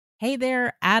Hey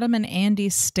there, Adam and Andy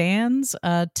Stans.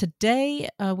 Today,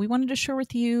 we wanted to share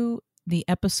with you the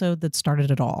episode that started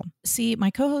it all. See,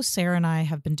 my co-host Sarah and I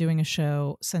have been doing a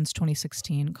show since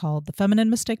 2016 called the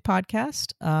Feminine Mistake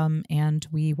Podcast, and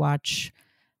we watch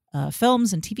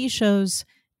films and TV shows,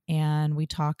 and we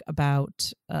talk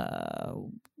about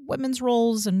women's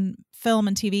roles in film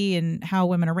and TV and how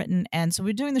women are written. And so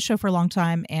we've been doing the show for a long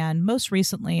time, and most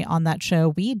recently on that show,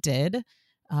 we did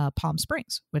Palm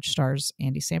Springs, which stars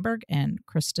Andy Samberg and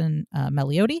Kristen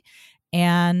Milioti.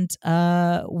 And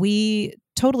we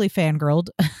totally fangirled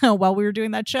while we were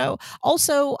doing that show.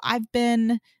 Also, I've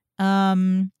been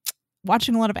watching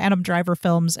a lot of Adam Driver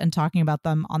films and talking about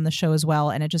them on the show as well.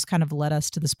 And it just kind of led us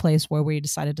to this place where we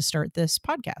decided to start this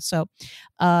podcast. So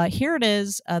here it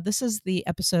is. This is the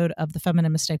episode of the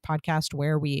Feminine Mistake Podcast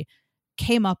where we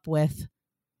came up with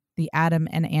the Adam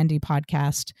and Andy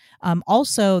podcast.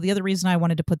 Also, the other reason I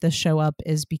wanted to put this show up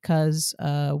is because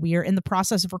we are in the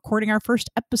process of recording our first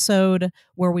episode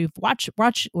where we're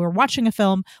watching a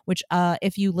film, which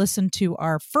if you listen to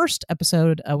our first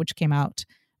episode, which came out,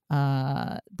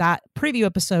 that preview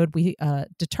episode, we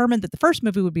determined that the first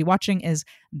movie we'd be watching is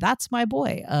That's My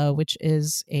Boy, which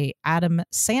is a Adam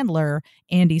Sandler,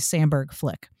 Andy Samberg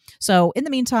flick. So in the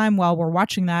meantime, while we're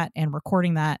watching that and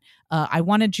recording that, I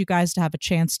wanted you guys to have a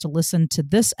chance to listen to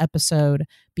this episode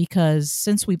because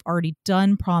since we've already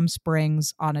done Palm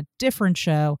Springs on a different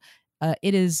show,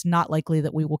 it is not likely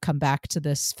that we will come back to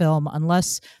this film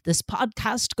unless this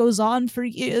podcast goes on for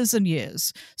years and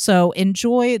years. So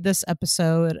enjoy this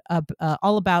episode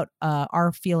all about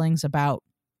our feelings about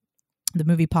the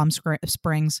movie Palm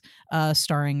Springs,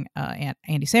 starring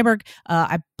Andy Samberg.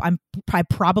 I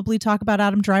probably talk about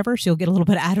Adam Driver, so you'll get a little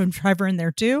bit of Adam Driver in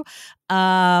there too.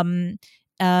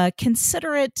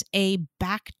 Consider it a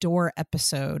backdoor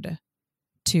episode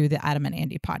to the Adam and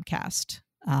Andy podcast.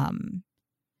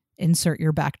 Insert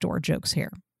your backdoor jokes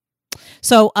here.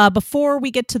 So before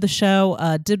we get to the show,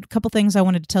 did a couple things I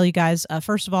wanted to tell you guys.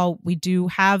 First of all, we do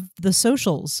have the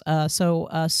socials. So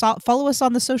follow us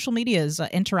on the social medias,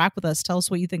 interact with us, tell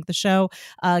us what you think of the show,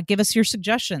 give us your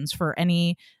suggestions for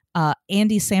any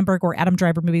Andy Samberg or Adam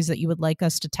Driver movies that you would like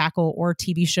us to tackle, or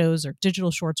TV shows or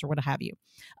digital shorts or what have you.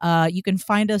 You can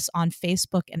find us on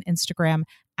Facebook and Instagram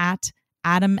at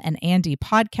Adam and Andy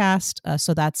Podcast.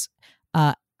 So that's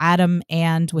Adam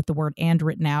and with the word and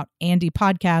written out, Andy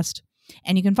Podcast.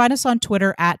 And you can find us on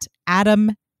Twitter at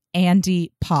Adam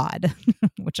Andy Pod,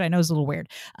 which I know is a little weird.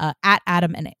 At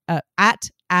Adam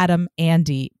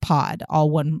Andy Pod,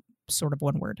 all one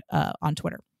word on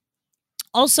Twitter.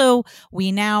 Also,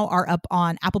 we now are up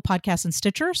on Apple Podcasts and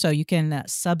Stitcher, so you can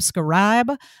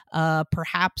subscribe.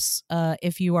 Perhaps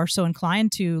if you are so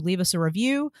inclined to leave us a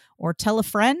review or tell a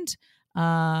friend.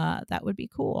 That would be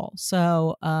cool.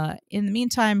 So in the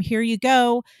meantime, here you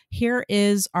go. Here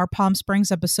is our Palm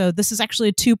Springs episode. This is actually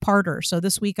a two-parter. So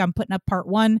this week I'm putting up part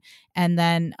one, and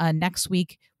then next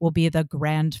week will be the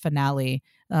grand finale.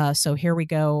 So here we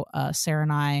go. Sarah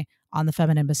and I on the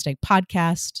Feminine Mistake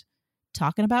Podcast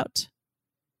talking about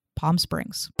Palm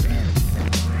Springs.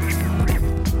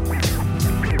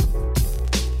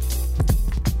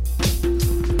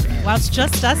 Wow, it's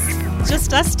just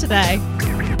us today.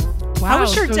 Wow. How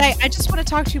was your day? I just want to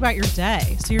talk to you about your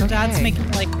day. So your dad's making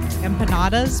like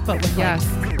empanadas, but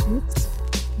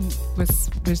with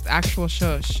with actual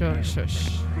sugar.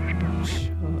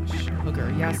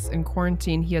 Yes, in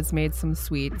quarantine he has made some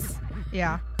sweets.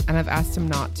 Yeah. And I've asked him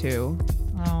not to.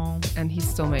 Oh. And he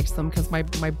still makes them because my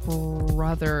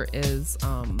brother is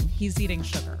he's eating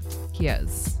sugar. He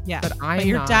is. Yeah. But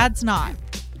your dad's not.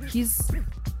 He's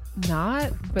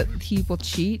not, but he will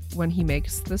cheat when he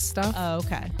makes this stuff. Oh,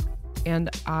 okay.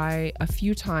 And I a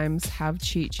few times have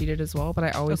cheated as well, but I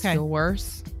always feel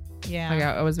worse. Yeah. Like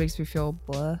it always makes me feel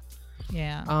blah.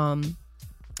 Yeah.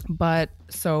 But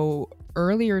so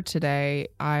earlier today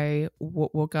I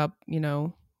woke up,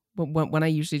 when I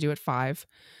usually do at 5.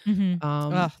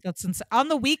 Mm-hmm. That's insane. On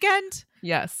the weekend?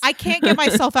 Yes. I can't get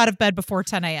myself out of bed before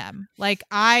 10 a.m. Like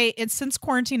since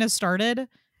quarantine has started,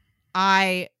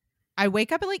 I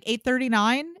wake up at like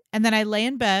 8:39 and then I lay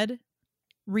in bed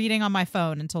reading on my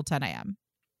phone until 10 a.m.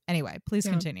 Anyway, please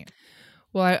continue.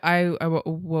 Well, I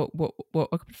woke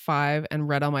up at 5 and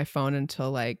read on my phone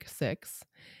until like 6.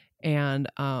 And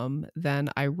then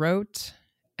I wrote,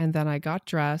 and then I got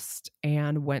dressed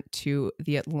and went to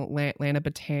the Atlanta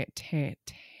Botanical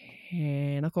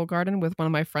Garden with one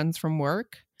of my friends from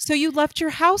work. So you left your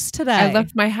house today? I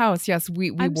left my house. Yes,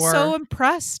 I'm so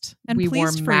impressed and we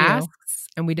pleased wore for masks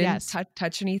you. And we didn't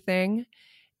touch anything.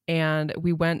 And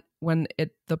we went when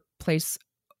the place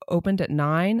opened at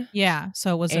 9. Yeah,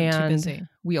 so it wasn't too busy.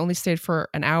 We only stayed for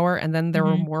an hour, and then there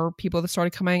were more people that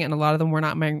started coming, and a lot of them were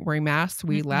not wearing masks.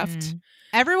 We left.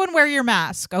 Everyone wear your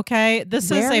mask, okay? This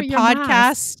is Wear a your podcast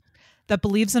mask. that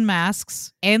believes in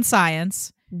masks and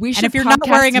science. We should if you're not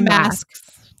wearing a mask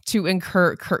to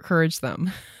encourage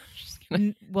them.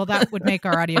 Well, that would make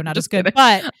our audio not as good. Kidding.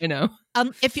 But I know.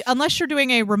 Unless you're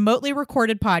doing a remotely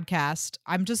recorded podcast,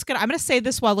 I'm gonna say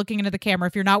this while looking into the camera.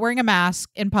 If you're not wearing a mask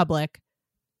in public,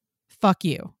 fuck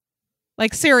you.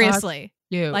 Like, seriously. Fuck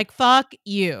you. Like, fuck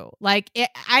you. Like,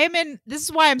 this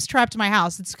is why I'm trapped in my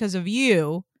house. It's because of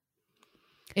you.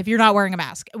 If you're not wearing a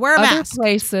mask, wear a mask. Other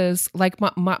places, like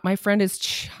my friend is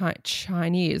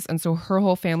Chinese, and so her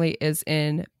whole family is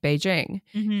in Beijing,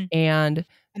 and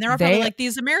they're probably like,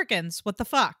 these Americans, what the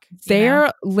fuck?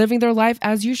 They're living their life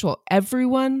as usual.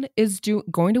 Everyone is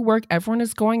going to work. Everyone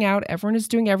is going out. Everyone is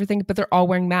doing everything, but they're all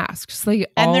wearing masks. They're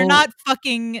not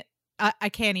fucking. I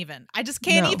can't even. I just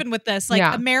can't even with this. Like,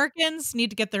 Americans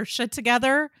need to get their shit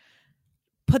together.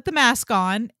 Put the mask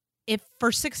on. If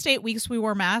for 6 to 8 weeks we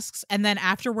wore masks, and then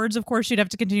afterwards, of course, you'd have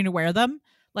to continue to wear them.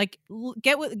 Like,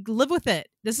 live with it.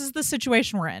 This is the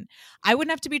situation we're in. I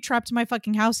wouldn't have to be trapped in my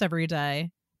fucking house every day.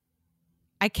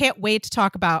 I can't wait to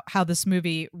talk about how this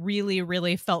movie really,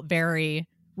 really felt very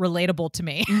relatable to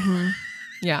me.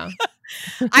 Yeah.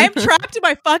 I am trapped in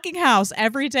my fucking house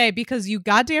every day because you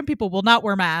goddamn people will not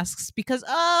wear masks because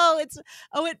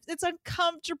it's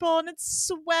uncomfortable and it's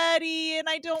sweaty and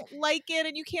I don't like it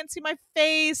and you can't see my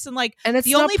face and it's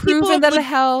the only proven that it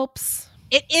helps.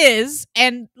 It is,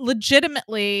 and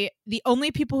legitimately the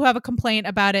only people who have a complaint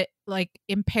about it like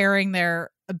impairing their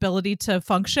ability to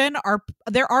function are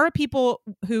people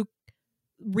who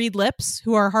read lips,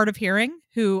 who are hard of hearing,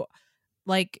 who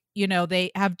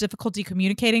they have difficulty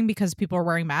communicating because people are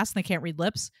wearing masks and they can't read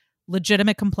lips.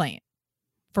 Legitimate complaint.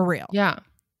 For real. Yeah.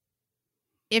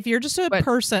 If you're just let me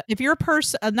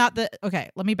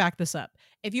back this up.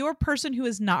 If you're a person who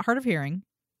is not hard of hearing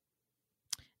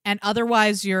and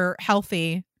otherwise you're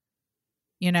healthy,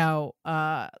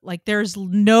 there's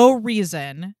no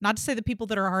reason, not to say that people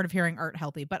that are hard of hearing aren't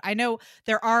healthy, but I feel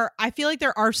like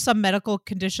there are some medical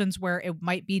conditions where it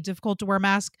might be difficult to wear a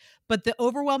mask, but the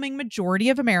overwhelming majority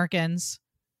of Americans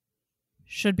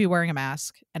should be wearing a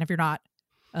mask. And if you're not,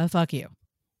 fuck you.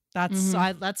 That's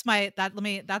my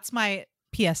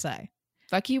PSA.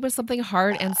 Fuck you with something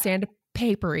hard and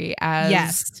sandpapery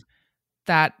as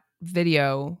that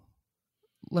video.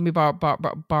 Let me borrow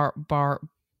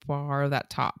that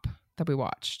top that we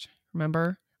watched.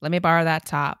 Remember? Let me borrow that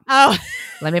top. Oh,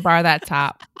 let me borrow that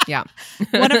top. Yeah.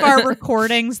 One of our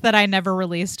recordings that I never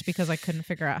released because I couldn't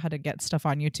figure out how to get stuff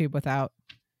on YouTube without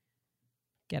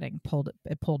getting pulled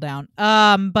down.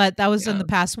 But that was in the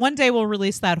past. One day we'll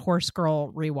release that Horse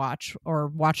Girl rewatch or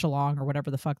watch along or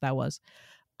whatever the fuck that was.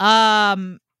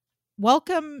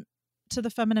 Welcome to the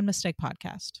Feminine Mistake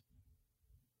Podcast.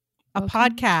 A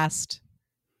podcast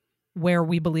where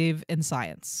we believe in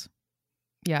science.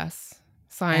 Yes.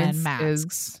 Science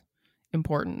is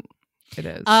important. It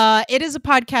is. It is a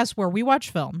podcast where we watch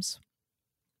films.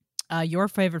 Your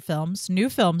favorite films, new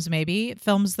films maybe,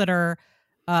 films that are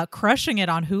crushing it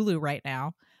on Hulu right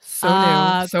now. So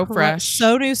new, so fresh.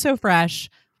 So new, so fresh.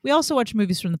 We also watch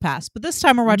movies from the past, but this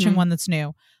time we're watching one that's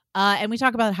new. And we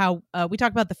talk about how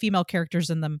the female characters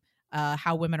in them,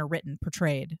 how women are written,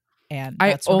 portrayed. And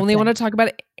I only want to talk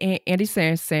about Andy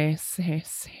Samberg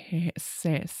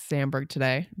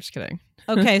today. I'm just kidding.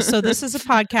 Okay, so this is a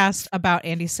podcast about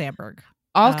Andy Samberg.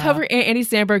 I'll cover Andy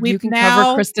Samberg. You can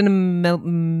cover Kristen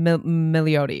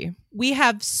Milioti. We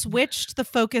have switched the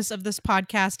focus of this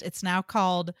podcast. It's now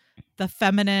called the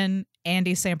Feminine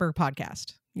Andy Samberg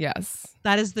Podcast. Yes.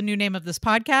 That is the new name of this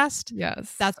podcast.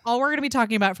 Yes. That's all we're going to be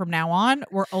talking about from now on.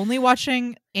 We're only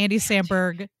watching Andy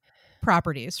Samberg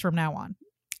properties from now on.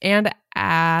 And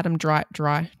Adam Driver.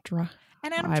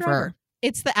 And Adam Driver.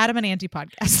 It's the Adam and Andy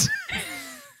podcast.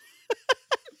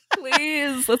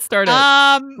 Please, let's start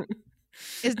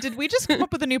it. Did we just come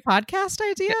up with a new podcast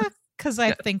idea? Because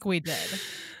I think we did.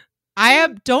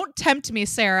 Don't tempt me,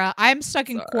 Sarah. I'm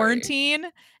stuck in quarantine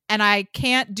and I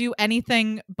can't do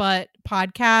anything but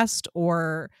podcast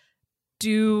or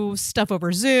do stuff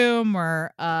over Zoom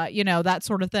or that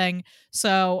sort of thing.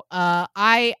 So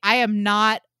I am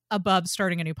not above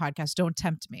starting a new podcast. Don't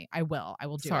tempt me. I will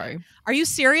do it. Are you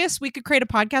serious? We could create a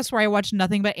podcast where I watch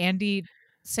nothing but Andy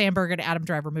Samberg and Adam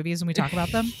Driver movies and we talk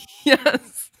about them?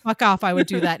 Yes. Fuck off. I would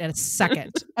do that in a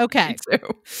second. Okay. Me too.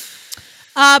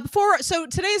 So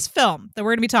today's film that we're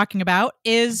going to be talking about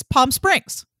is Palm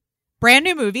Springs. Brand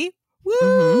new movie. Woo!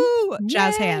 Mm-hmm.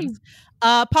 Jazz hands.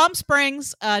 Palm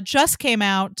Springs just came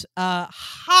out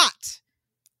hot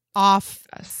off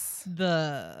Yes.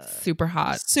 the Super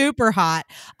hot. Super hot.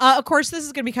 Of course, this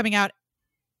is going to be coming out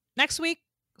next week,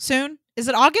 soon. Is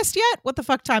it August yet? What the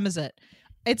fuck time is it?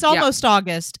 It's almost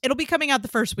August. It'll be coming out the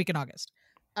first week in August.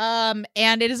 And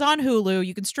it is on Hulu.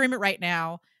 You can stream it right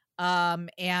now.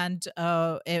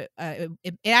 It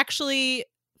actually,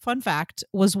 fun fact,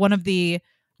 was one of the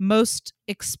most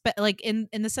in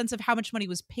the sense of how much money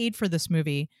was paid for this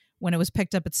movie when it was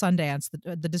picked up at Sundance,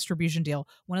 the distribution deal,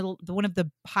 one of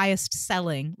the highest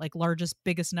selling, like largest,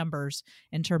 biggest numbers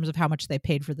in terms of how much they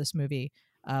paid for this movie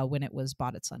when it was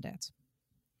bought at Sundance.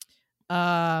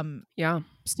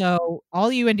 So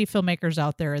all you indie filmmakers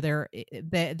out there,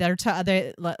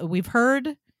 we've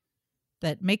heard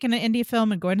that making an indie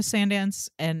film and going to Sundance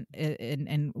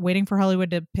and waiting for Hollywood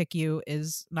to pick you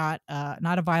is not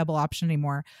a viable option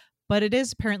anymore. But it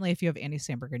is apparently if you have Andy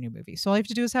Samberg in your movie. So all you have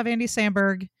to do is have Andy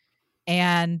Samberg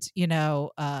and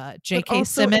J.K.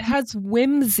 Simmons. It has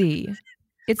whimsy.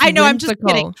 I know. Whimsical. I'm just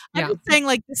kidding. Yeah. I'm just saying,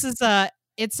 like, this is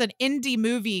it's an indie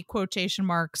movie, quotation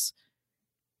marks,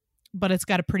 but it's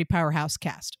got a pretty powerhouse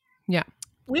cast. Yeah.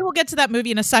 We will get to that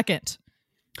movie in a second.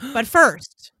 But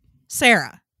first,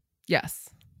 Sarah. Yes.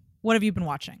 What have you been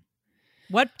watching?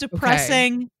 What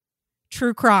depressing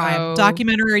true crime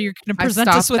documentary are you going to present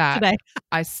us with today?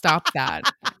 I stopped that.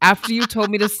 After you told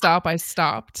me to stop, I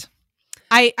stopped.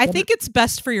 I think it's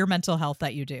best for your mental health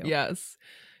that you do. Yes.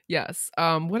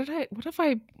 What have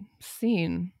I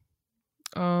seen?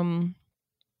 Well,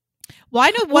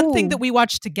 I know one thing that we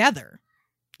watched together.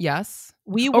 Yes.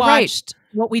 We watched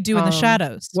What We Do in the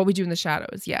Shadows. What We Do in the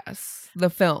Shadows, yes. The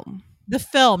film. The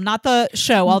film, not the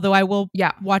show, although I will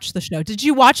watch the show. Did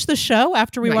you watch the show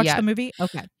after we watched the movie?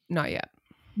 Okay. Not yet.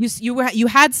 You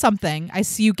had something. I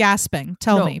see you gasping.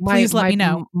 Tell me. Please let me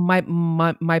know.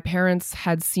 My parents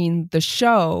had seen the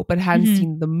show, but hadn't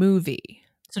seen the movie.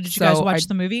 So did you guys watch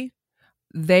the movie?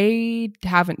 They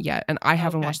haven't yet, and I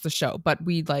haven't watched the show. But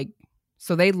we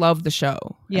so they love the show,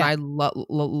 and I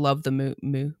love the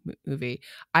movie.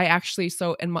 I actually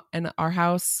in our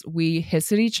house we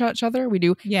hiss at each other. We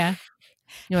do,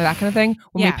 that kind of thing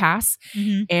when we pass.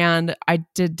 Mm-hmm. And I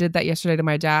did that yesterday to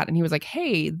my dad, and he was like,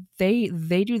 "Hey, they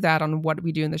do that on What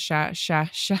We Do in the Shadows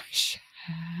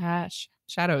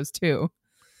too."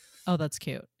 Oh, that's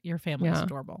cute. Your family is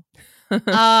adorable.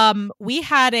 We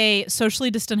had a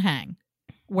socially distant hang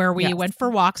where we went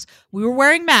for walks. We were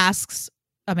wearing masks,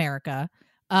 America.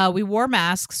 We wore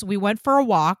masks. We went for a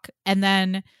walk, and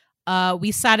then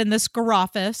we sat in this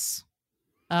garoffice,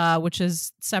 which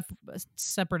is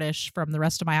separate-ish from the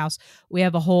rest of my house. We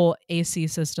have a whole AC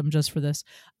system just for this.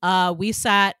 We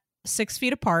sat 6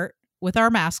 feet apart with our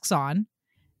masks on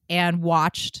and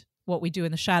watched What We Do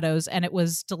in the Shadows, and it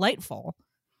was delightful.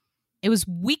 It was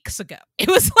weeks ago. It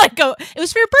was it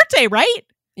was for your birthday, right?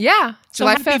 Yeah. So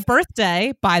happy 5th.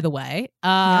 Birthday, by the way.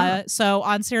 So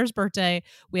on Sarah's birthday,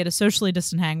 we had a socially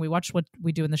distant hang. We watched What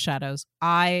We Do in the Shadows.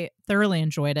 I thoroughly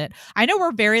enjoyed it. I know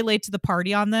we're very late to the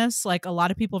party on this. Like, a lot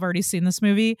of people have already seen this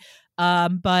movie.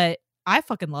 But I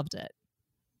fucking loved it.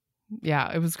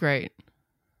 Yeah, it was great.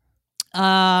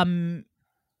 I'm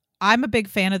a big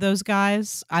fan of those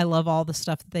guys. I love all the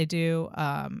stuff that they do.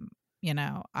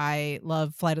 I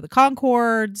love Flight of the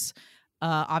Conchords.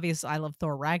 Obviously, I love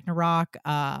Thor Ragnarok.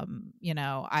 I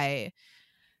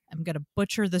am going to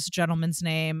butcher this gentleman's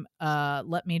name.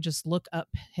 Let me just look up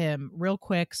him real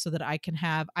quick so that I can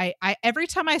have. I every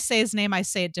time I say his name, I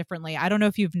say it differently. I don't know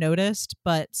if you've noticed,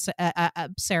 but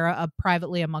Sarah,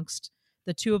 privately amongst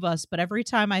the two of us, but every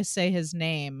time I say his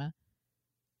name,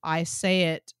 I say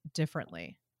it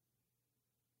differently.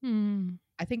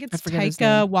 I think it's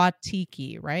Taika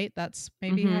Waititi, right? That's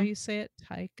maybe how you say it.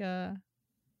 Taika.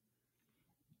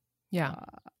 Yeah.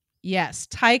 Yes,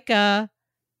 Taika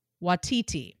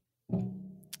Waititi.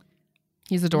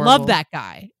 He's adorable. Love that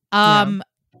guy. Kind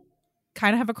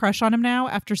of have a crush on him now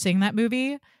after seeing that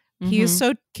movie. He is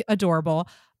so adorable.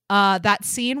 That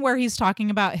scene where he's talking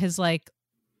about his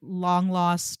long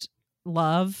lost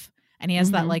love, and he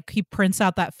has that he prints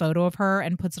out that photo of her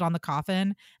and puts it on the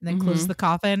coffin and then closes the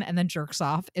coffin and then jerks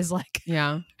off is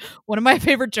one of my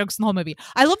favorite jokes in the whole movie.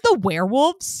 I love the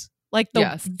werewolves.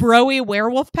 Broy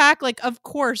werewolf pack. Of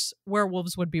course,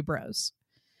 werewolves would be bros.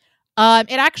 It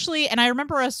actually, and I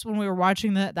remember us when we were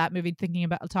watching that movie thinking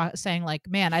about saying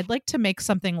man, I'd like to make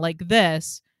something like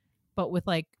this, but with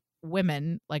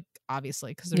women,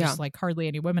 obviously, because there's hardly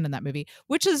any women in that movie,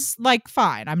 which is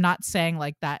fine. I'm not saying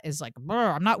that is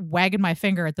I'm not wagging my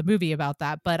finger at the movie about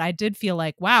that, but I did feel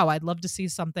wow, I'd love to see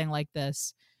something like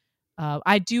this.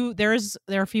 I do. There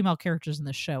are female characters in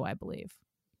the show, I believe.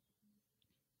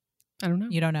 I don't know.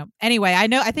 You don't know. Anyway,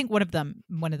 I think one of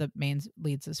the main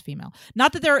leads is female.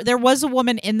 Not that there was a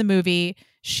woman in the movie.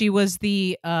 She was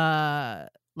the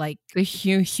like the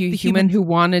human who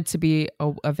wanted to be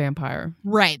a vampire.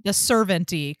 Right, the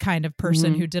servant-y kind of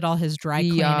person who did all his dry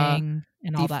cleaning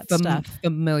and all that stuff.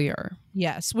 Familiar.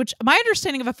 Yes, which my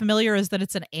understanding of a familiar is that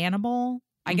it's an animal.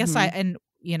 I guess that's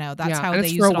how they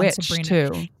use it on Sabrina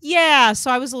too. Yeah,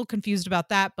 so I was a little confused about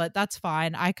that, but that's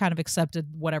fine. I kind of accepted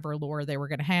whatever lore they were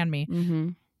going to hand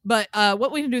me. But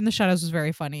What We Can Do in the Shadows was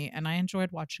very funny, and I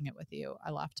enjoyed watching it with you.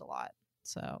 I laughed a lot,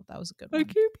 so that was a good one. I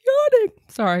keep yawning.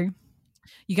 Sorry.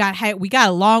 We got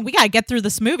to get through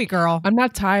this movie, girl. I'm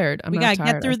not tired. We got to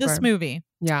get through this movie.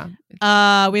 Yeah.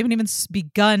 We haven't even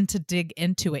begun to dig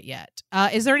into it yet.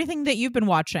 Is there anything that you've been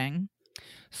watching?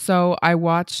 So I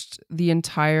watched the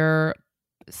entire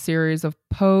series of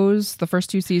Pose, the first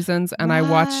 2 seasons, and I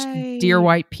watched Dear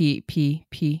White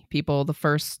People, the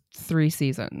first 3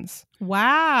 seasons.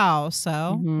 Wow.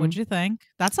 So what'd you think?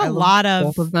 That's a lot of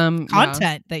both of them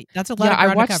content. Yeah. That's a lot of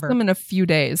ground I watched to cover. them in a few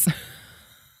days.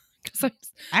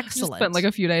 Excellent. Just spent like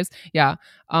a few days. Yeah.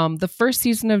 The first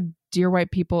season of Dear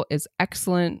White People is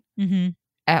excellent.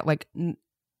 At like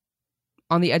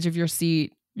on the edge of your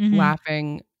seat,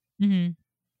 laughing,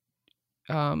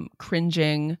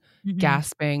 cringing,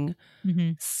 gasping.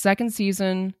 Second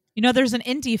season, there's an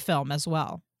indie film as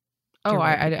well. Oh,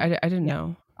 I didn't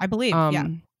know. I believe.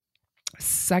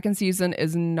 Second season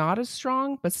is not as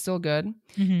strong, but still good.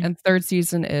 And third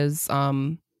season is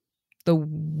the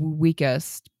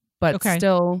weakest, but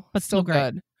still great.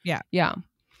 good. Yeah.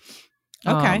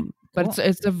 Okay. But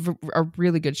it's a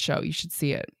really good show. You should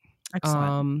see it.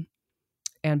 Excellent.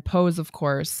 And Pose, of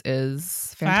course,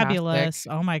 is fantastic. Fabulous.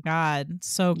 Oh my God,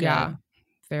 so good. Yeah,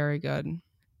 very good.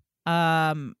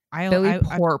 Billy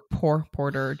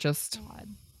Porter, just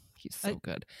he's so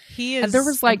good. He is. And there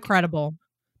was incredible.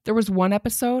 There was one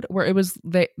episode where it was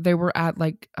they were at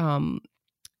like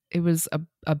it was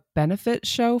a benefit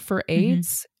show for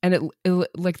AIDS, and it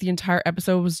like the entire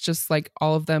episode was just like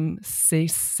all of them singing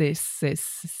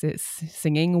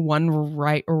one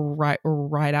right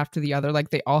after the other, like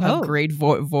they all have great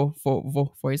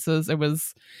voices. It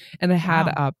was, and it had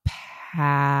a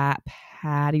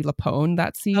Patti LuPone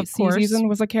that season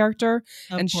was a character,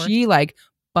 and she like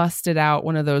busted out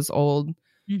one of those old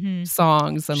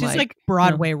songs, and she's like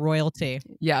Broadway royalty.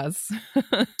 Yes.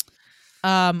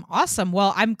 Awesome.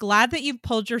 Well, I'm glad that you've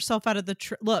pulled yourself out of the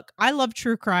look. I love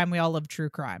true crime. We all love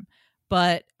true crime,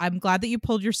 but I'm glad that you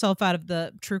pulled yourself out of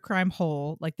the true crime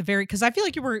hole. Like because I feel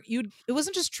like it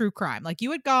wasn't just true crime. Like you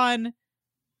had gone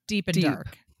deep and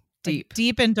dark,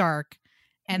 deep and dark,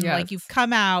 and like you've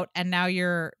come out, and now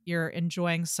you're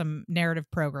enjoying some narrative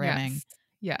programming.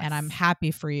 Yes. And I'm happy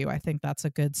for you. I think that's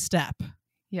a good step.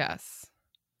 Yes.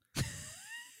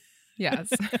 Yes.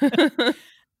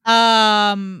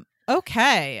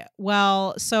 Okay.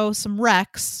 Well, so some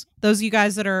recs. Those of you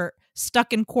guys that are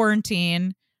stuck in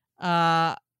quarantine,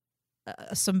 some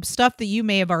stuff that you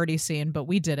may have already seen, but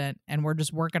we didn't, and we're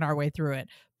just working our way through it.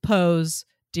 Pose,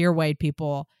 Dear White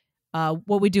People,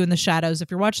 What We Do in the Shadows.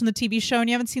 If you're watching the TV show and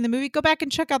you haven't seen the movie, go back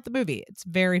and check out the movie. It's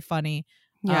very funny.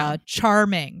 Yeah.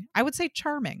 Charming. I would say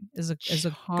charming is a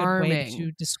good way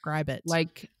to describe it.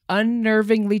 Like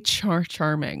unnervingly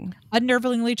charming.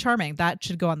 Unnervingly charming. That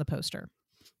should go on the poster.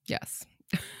 Yes.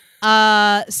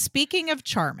 Speaking of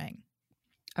charming.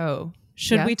 Oh.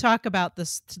 Should we talk about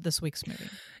this week's movie?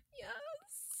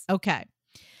 Yes. Okay.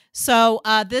 So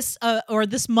this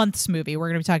month's movie, we're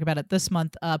going to be talking about it this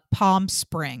month, Palm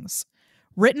Springs.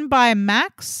 Written by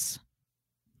Max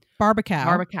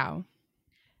Barbacow.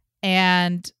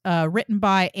 And written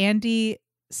by Andy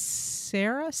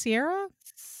Sierra?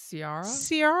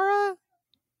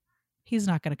 He's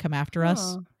not going to come after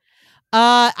us.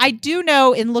 I do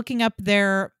know in looking up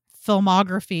their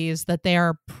filmographies that they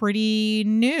are pretty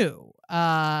new.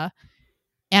 And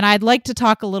I'd like to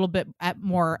talk a little bit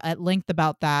more at length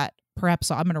about that. Perhaps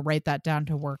I'm going to write that down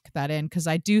to work that in, because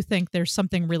I do think there's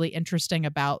something really interesting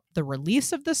about the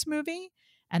release of this movie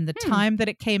and the time that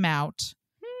it came out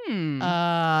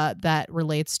that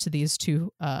relates to these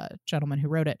two gentlemen who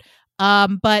wrote it.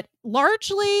 But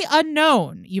largely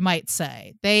unknown, you might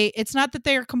say. It's not that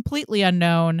they are completely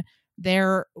unknown.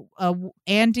 They're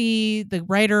Andy, the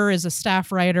writer, is a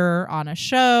staff writer on a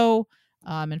show.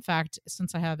 In fact,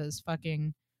 since I have his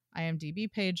fucking IMDb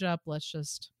page up, let's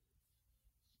just...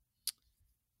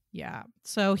 Yeah.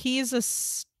 So he's a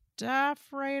staff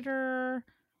writer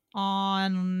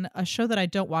on a show that I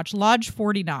don't watch, Lodge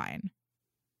 49.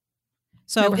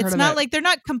 So it's not like they're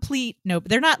not complete.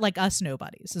 They're not like us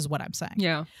nobodies, is what I'm saying.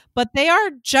 Yeah. But they are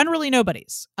generally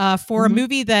nobodies for a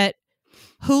movie that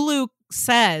Hulu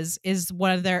says is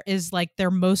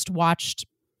their most watched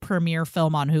premiere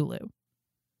film on Hulu.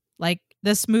 Like,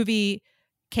 this movie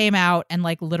came out and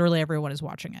like literally everyone is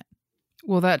watching it.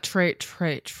 Well, that trailer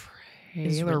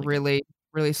really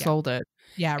really sold it.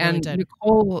 Yeah, it really And did.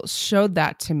 Nicole showed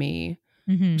that to me,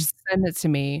 sent it to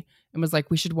me, and was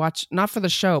like, we should watch, not for the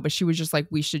show, but she was just like,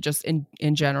 we should just in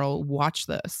general watch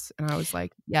this. And I was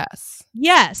like, yes.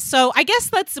 So I guess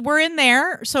we're in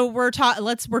there. So we're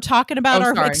talking about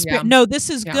our experience. Yeah. No, this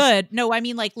is good. No, I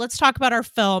mean, like, let's talk about our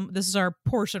film. This is our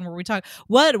portion where we talk.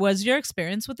 What was your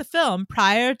experience with the film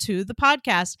prior to the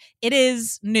podcast? It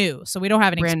is new, so we don't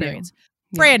have any experience.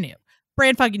 Brand new.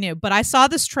 Brand fucking new. But I saw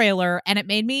this trailer and it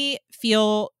made me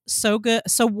feel so good,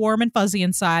 so warm and fuzzy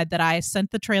inside that I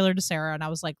sent the trailer to Sarah and I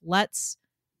was like, let's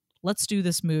do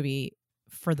this movie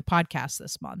for the podcast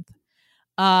this month.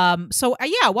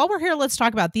 While we're here, let's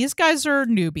talk about these guys are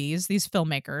newbies, these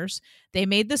filmmakers. They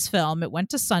made this film. It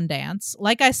went to Sundance.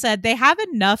 Like I said, they have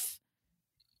enough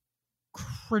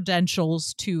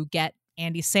credentials to get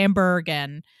Andy Samberg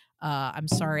and I'm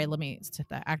sorry, let me set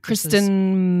that actress.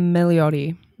 Kristen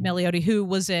Milioti, who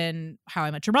was in How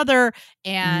I Met Your Mother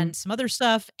and some other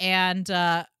stuff, and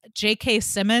J.K.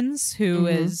 Simmons, who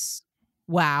is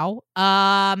wow.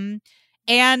 And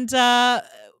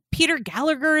Peter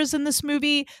Gallagher is in this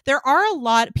movie. There are a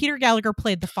lot. Peter Gallagher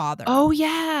played the father. Oh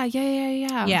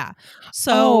yeah.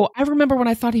 So I remember when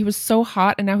I thought he was so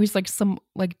hot, and now he's like some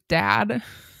like dad.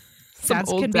 Dads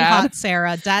can be hot,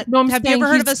 Sarah. No, have you ever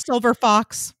heard of a silver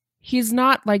fox? He's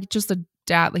not like just a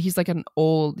dad. Like he's like an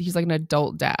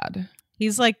adult dad.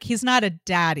 He's not a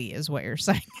daddy, is what you're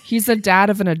saying. He's a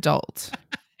dad of an adult.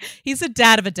 He's a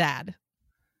dad of a dad,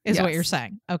 is what you're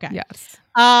saying. Okay. Yes.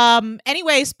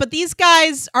 Anyways, but these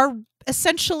guys are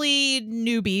essentially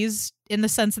newbies in the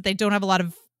sense that they don't have a lot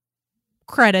of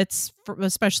credits,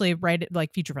 especially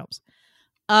like feature films.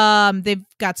 They've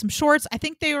got some shorts. I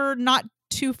think they were not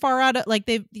too far out of, like,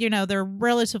 they're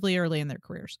relatively early in their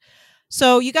careers.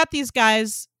 So you got these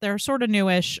guys, they're sort of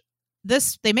newish.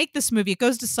 They make this movie, it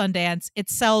goes to Sundance, it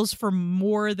sells for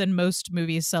more than most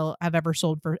movies have ever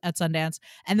sold for at Sundance,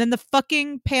 and then the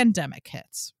fucking pandemic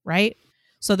hits, right?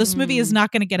 So this movie is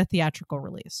not going to get a theatrical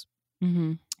release.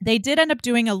 They did end up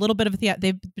doing a little bit of they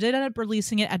did end up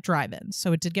releasing it at drive-ins,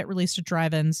 so it did get released at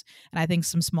drive-ins and I think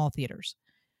some small theaters.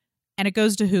 And it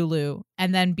goes to Hulu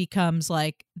and then becomes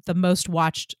like the most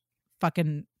watched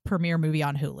fucking premiere movie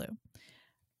on Hulu.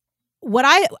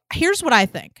 Here's what I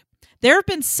think. There have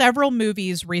been several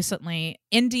movies recently.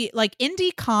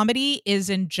 Indie comedy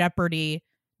is in jeopardy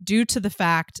due to the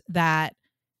fact that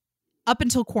up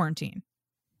until quarantine,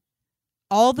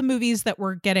 all the movies that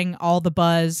were getting all the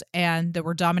buzz and that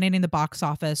were dominating the box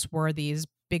office were these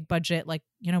big budget, like,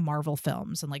 Marvel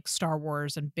films and like Star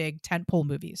Wars and big tentpole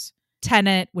movies.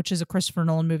 Tenet, which is a Christopher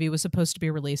Nolan movie, was supposed to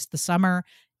be released this summer.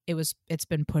 It's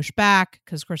been pushed back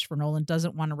because Christopher Nolan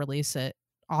doesn't want to release it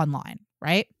online,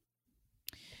 right?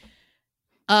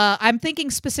 I'm thinking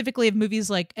specifically of movies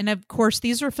like, and of course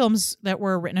these are films that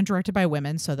were written and directed by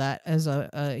women, so that is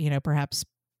perhaps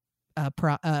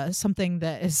something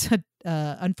that is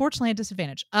unfortunately a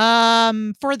disadvantage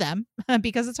for them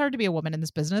because it's hard to be a woman in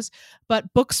this business.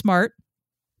 But Booksmart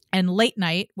and Late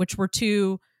Night, which were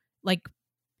two like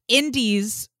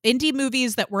indie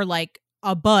movies that were like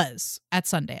a buzz at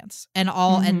Sundance and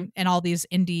all and all these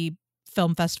indie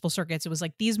film festival circuits, it was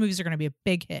like these movies are going to be a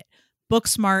big hit.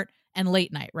 Booksmart and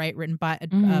Late Night, right, written by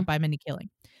Mindy Kaling.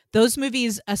 Those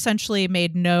movies essentially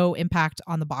made no impact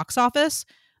on the box office.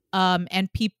 And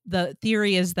the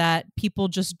theory is that people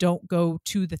just don't go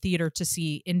to the theater to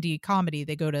see indie comedy.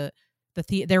 They go to the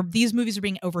theater. These movies are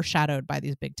being overshadowed by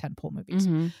these big tentpole movies.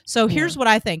 So here's what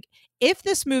I think. If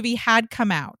this movie had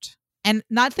come out, and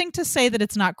nothing to say that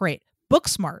it's not great,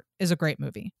 Booksmart is a great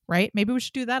movie, right? Maybe we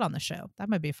should do that on the show. That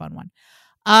might be a fun one.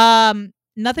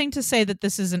 Nothing to say that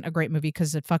this isn't a great movie,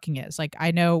 because it fucking is. Like,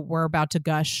 I know we're about to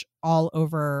gush all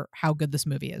over how good this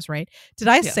movie is, right? Did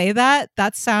I say that?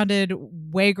 That sounded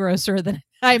way grosser than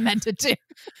I meant it to.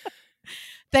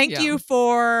 Thank you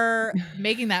for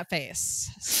making that face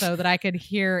so that I could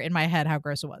hear in my head how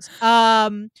gross it was.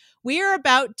 We are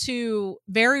about to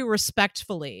very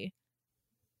respectfully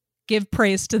give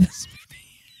praise to this movie.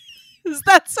 Does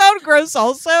that sound gross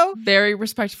also? Very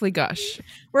respectfully gush.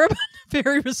 We're about to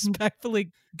very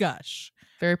respectfully gush.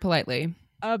 Very politely.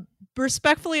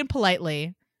 Respectfully and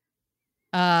politely.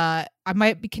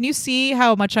 Can you see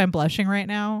how much I'm blushing right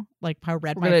now? Like how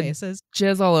red my face is?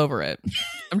 Jizz all over it.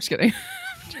 I'm just kidding.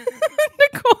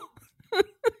 Nicole.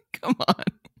 Come on.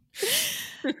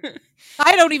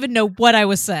 I don't even know what I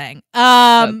was saying.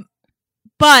 But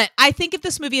I think if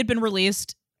this movie had been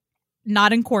released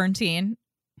not in quarantine,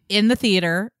 in the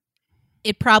theater.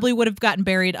 It probably would have gotten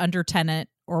buried under Tenet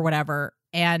or whatever,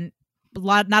 and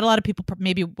not a lot of people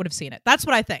maybe would have seen it. That's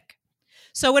what I think.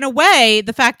 So in a way,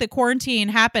 the fact that quarantine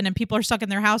happened and people are stuck in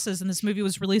their houses and this movie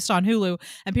was released on Hulu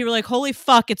and people are like, holy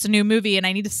fuck, it's a new movie and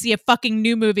I need to see a fucking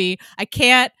new movie. I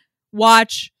can't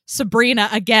watch Sabrina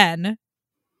again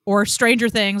or Stranger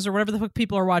Things or whatever the fuck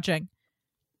people are watching.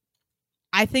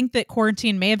 I think that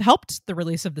quarantine may have helped the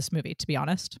release of this movie, to be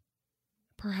honest.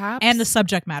 Perhaps. And the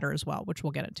subject matter as well, which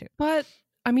we'll get into. But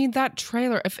I mean, that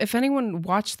trailer, if anyone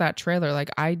watched that trailer, like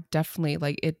I definitely,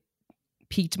 like, it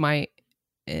piqued my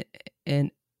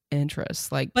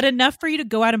interest. Like, but enough for you to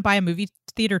go out and buy a movie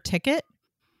theater ticket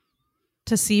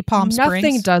to see Palm Springs?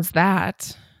 Nothing does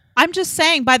that. I'm just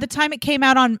saying, by the time it came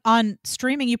out on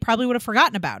streaming, you probably would have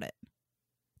forgotten about it.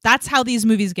 That's how these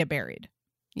movies get buried.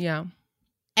 Yeah.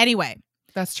 Anyway.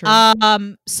 That's true.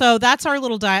 So that's our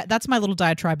little that's my little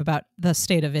diatribe about the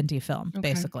state of indie film,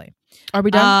 basically. Are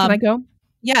we done? Can I go?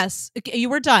 Yes, you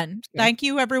were done. Yeah. Thank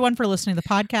you, everyone, for listening to the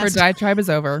podcast. Our diatribe is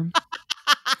over.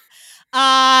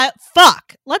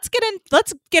 Fuck. Let's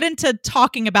get into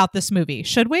talking about this movie,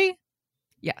 should we?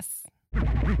 Yes.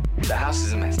 The house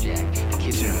is a mess, Jack. The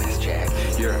kids are a mess,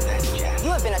 Jack. You're a mess, Jack.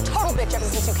 You have been a total bitch ever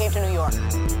since you came to New York.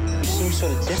 You seem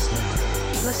sort of distant.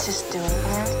 Let's just do it,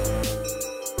 huh?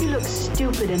 You look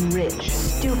stupid and rich.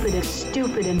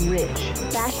 Stupid and rich.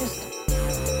 Fascist.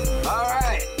 All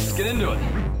right, let's get into it.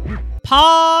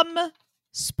 Palm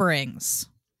Springs.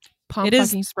 Palm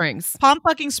fucking Springs. Palm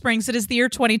fucking Springs. It is the year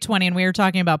 2020, and we are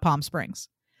talking about Palm Springs.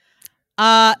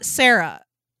 Sarah,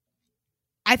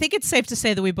 I think it's safe to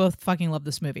say that we both fucking love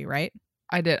this movie, right?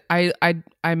 I did. I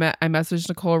messaged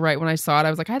Nicole right when I saw it. I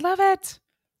was like, I love it.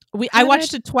 I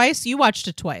watched it twice. You watched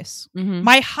it twice. Mm-hmm.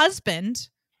 My husband,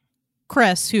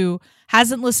 Chris, who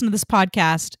hasn't listened to this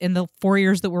podcast in the 4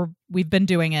 years that we've been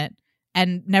doing it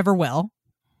and never will,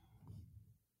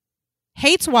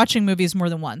 hates watching movies more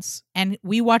than once, and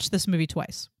we watched this movie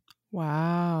twice.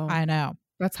 Wow. I know.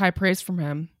 That's high praise from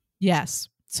him. Yes.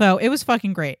 So it was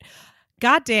fucking great.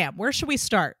 God damn, where should we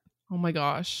start? Oh my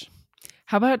gosh.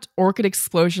 How about Orchid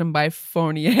Explosion by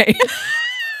Fournier?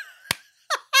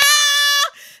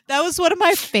 That was one of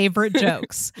my favorite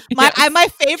jokes. My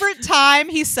favorite time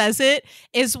he says it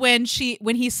is when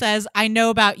he says, I know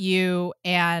about you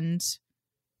and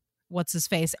what's his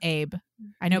face? Abe.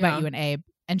 I know about you and Abe.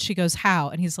 And she goes, how?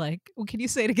 And he's like, well, can you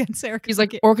say it again, Sarah? He's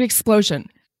like, Orchid Explosion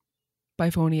by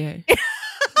Fournier.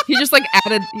 He just like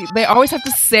added, they always have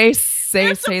to say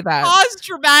that. Pause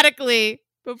dramatically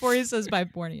before he says by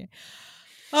Fournier.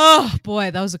 Oh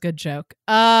boy, that was a good joke.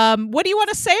 What do you want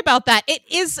to say about that? It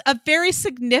is a very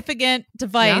significant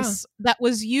device that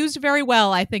was used very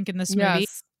well, I think, in this movie.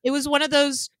 Yes. It was one of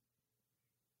those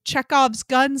Chekhov's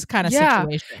guns kind of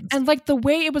situations. And like the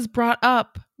way it was brought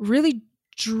up really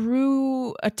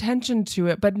drew attention to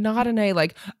it, but not in a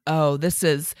like, oh, this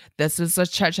is a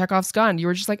Chekhov's gun. You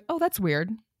were just like, oh, that's weird.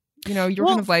 You know, you're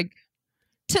kind of like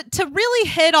to really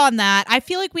hit on that. I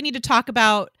feel like we need to talk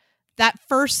about that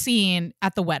first scene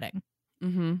at the wedding,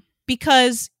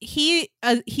 because he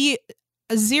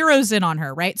zeroes in on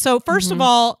her, right? So first of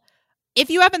all,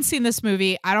 if you haven't seen this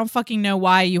movie, I don't fucking know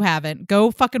why you haven't. Go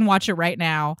fucking watch it right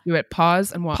now. Do it.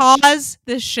 Pause and watch. Pause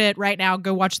this shit right now.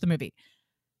 Go watch the movie.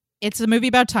 It's a movie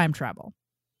about time travel.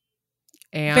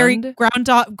 And very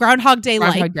Groundhog Day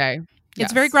like. Groundhog Day.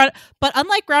 It's very but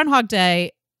unlike Groundhog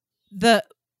Day, the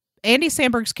Andy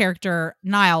Samberg's character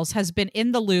Niles has been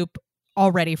in the loop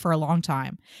already for a long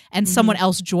time, and someone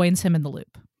else joins him in the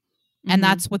loop. And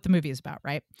that's what the movie is about,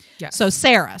 right? Yeah. So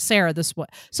Sarah, this what?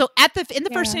 So in the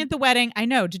first scene at the wedding, I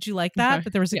know. Did you like that? Okay.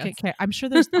 But there was I'm sure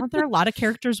aren't there a lot of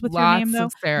characters with your name though?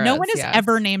 Sarahs, no one is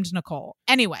ever named Nicole.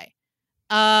 Anyway,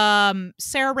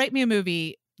 Sarah, write me a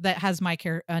movie that has my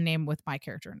name with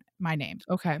my name.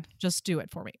 Okay. Just do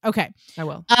it for me. Okay. I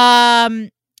will.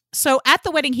 So at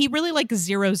the wedding, he really like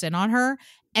zeroes in on her,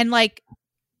 and like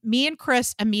me and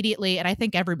Chris immediately, and I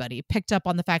think everybody picked up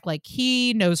on the fact like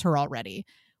he knows her already.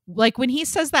 Like when he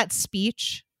says that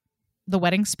speech, the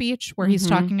wedding speech, where he's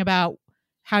talking about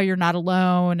how you're not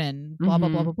alone and blah, blah,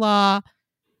 blah, blah, blah.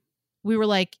 We were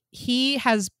like, he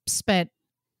has spent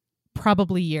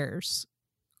probably years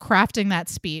crafting that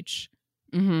speech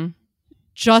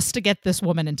just to get this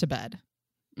woman into bed.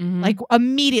 Like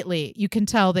immediately you can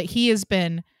tell that he has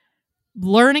been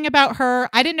learning about her.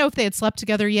 I didn't know if they had slept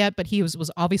together yet, but he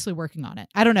was obviously working on it.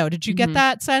 I don't know. Did you get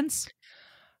that sense?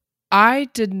 I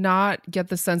did not get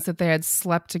the sense that they had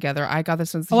slept together. I got the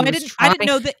sense that I didn't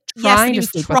know that. Yes, he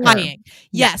was trying.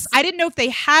 Yes, I didn't know if they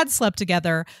had slept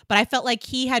together, but I felt like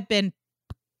he had been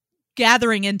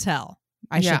gathering intel.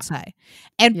 I Yeah. should say.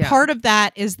 And Yeah. part of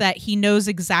that is that he knows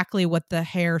exactly what the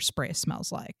hairspray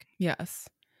smells like. Yes.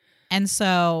 And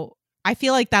so I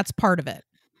feel like that's part of it.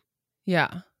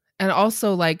 Yeah. And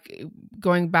also, like,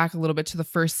 going back a little bit to the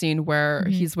first scene where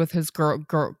Mhm. he's with his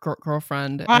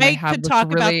girlfriend, and they I have could this talk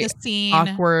about really this scene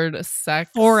awkward sex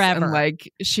forever. and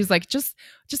like she's like, just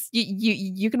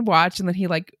you can watch, and then he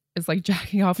like is like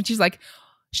jacking off, and she's like,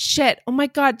 shit, oh my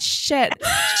god, shit,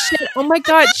 oh my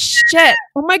god, shit,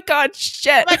 oh my god,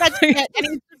 shit. Oh my God, shit. And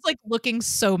he's just like looking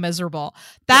so miserable.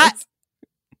 That Yes.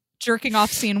 jerking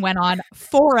off scene went on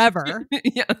forever.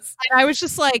 Yes. And I was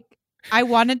just like, I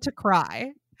wanted to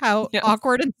cry. How Yes.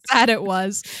 awkward and sad it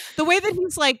was. The way that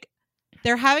he's like,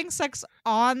 they're having sex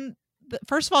on.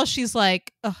 First of all, she's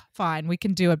like, "Ugh, fine, we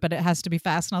can do it, but it has to be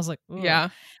fast." And I was like, "Ugh." Yeah.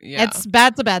 Yeah. It's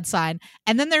that's a bad sign.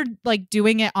 And then they're like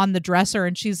doing it on the dresser,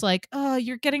 and she's like, "Oh,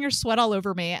 you're getting your sweat all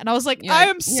over me." And I was like, Yeah. I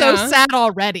am so Yeah. sad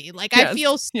already. Like, I Yes.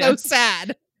 feel so Yes.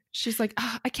 sad. She's like,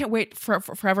 I can't wait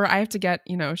forever. I have to get,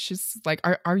 she's like,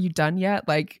 are you done yet?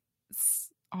 Like, it's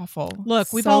awful.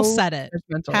 Look, we've all So said it,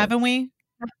 judgmental. haven't we?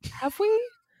 Have we?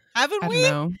 Haven't I we?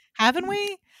 don't know. Haven't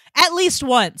we? At least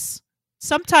once.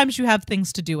 Sometimes you have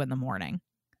things to do in the morning.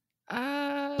 But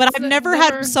I've never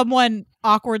had someone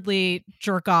awkwardly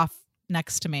jerk off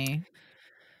next to me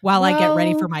while I get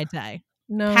ready for my day.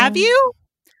 No. Have you?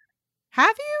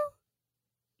 Have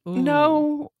you? Ooh.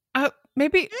 No.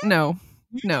 Maybe. No.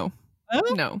 No.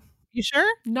 Oh, No. you sure?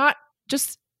 Not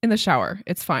just in the shower.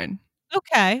 It's fine.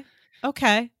 Okay.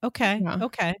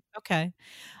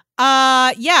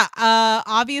 Yeah.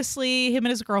 Obviously him and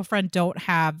his girlfriend don't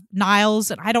have Niles,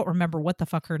 and I don't remember what the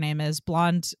fuck her name is.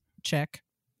 Blonde chick.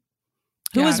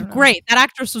 Who Yeah, I was don't know. great. That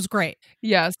actress was great.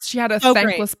 Yes. She had a So great.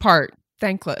 thankless part.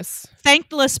 Thankless.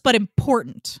 Thankless but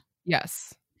important.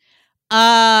 Yes.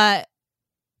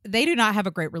 They do not have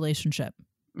a great relationship.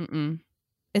 Mm-mm.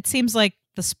 It seems like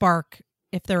the spark,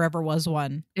 if there ever was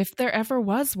one, If there ever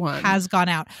was one. has gone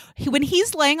out. When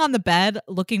he's laying on the bed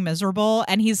looking miserable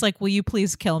and he's like, "Will you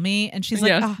please kill me?" And she's like,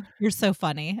 Yes. "Oh, you're so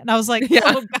funny." And I was like, Yeah.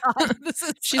 "Oh God, this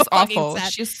is She's so fucking awful.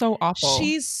 sad." She's so awful.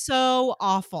 She's so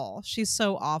awful. She's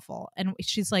so awful. And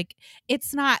she's like,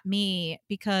 "It's not me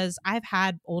because I've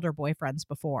had older boyfriends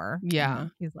before." Yeah.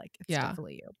 And he's like, "It's Yeah.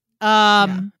 definitely you."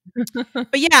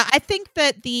 But yeah, I think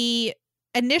that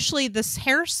initially this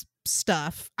hair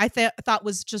stuff I thought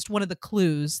was just one of the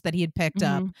clues that he had picked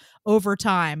up over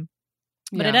time.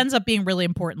 But it Yeah. ends up being really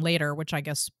important later, which I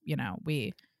guess,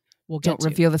 we will get Don't to.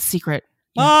 reveal the secret.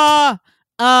 I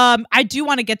do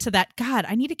want to get to that. God,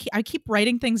 I keep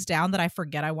writing things down that I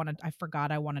forgot I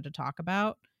wanted to talk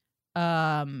about.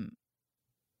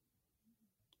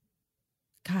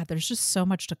 God, there's just so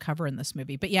much to cover in this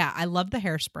movie. But yeah, I love the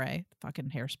hairspray. The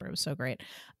fucking hairspray was so great.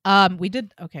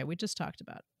 We just talked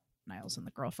about Niles and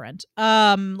the girlfriend.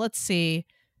 Let's see.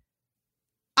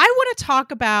 I want to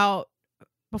talk about,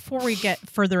 before we get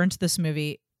further into this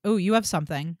movie. Oh, you have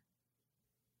something.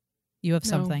 You have No.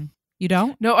 something. You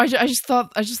don't? No, I just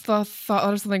thought of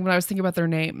something when I was thinking about their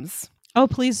names. Oh,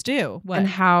 please do. What? And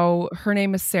how her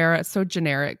name is Sarah. It's so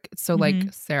generic. It's so like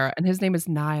Mhm. Sarah, and his name is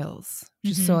Niles.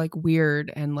 Just so like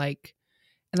weird and like.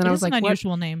 And then It I is was an like,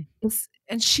 unusual name.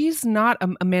 and she's not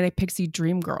a manic pixie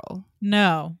dream girl.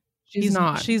 No, She's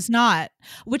not. She's not,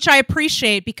 which I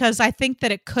appreciate because I think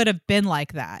that it could have been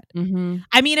like that. Mm-hmm.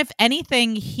 I mean, if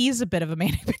anything, he's a bit of a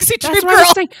manic pixie dream That's girl. what I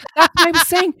was saying. That's what I was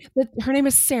saying. That her name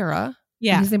is Sarah.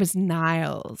 Yeah, And his name is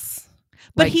Niles.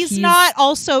 but Like, he's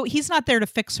not there to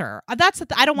fix her. I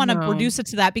don't want to No. reduce it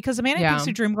to that because a manic Yeah.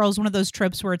 pixie dream girl is one of those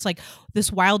tropes where it's like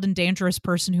this wild and dangerous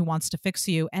person who wants to fix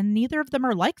you, and neither of them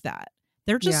are like that.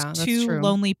 They're just Yeah, that's two true.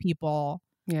 lonely people.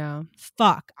 Yeah.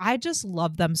 Fuck, I just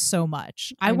love them so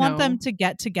much. I I want them know. to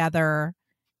get together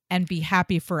and be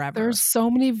happy forever. There's so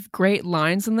many great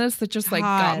lines in this that just like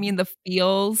got God. me in the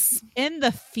feels. In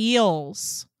the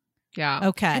feels. Yeah.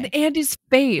 Okay. And Andy's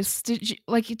face.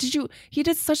 He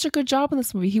did such a good job in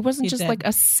this movie. He wasn't He just did. like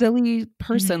a silly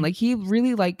person. Mhm. Like he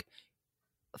really like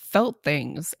felt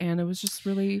things, and it was just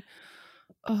really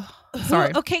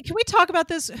sorry. Okay, can we talk about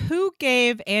this? Who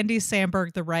gave Andy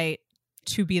Samberg the right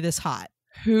to be this hot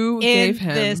Who in gave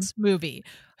him this movie?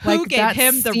 like Who gave that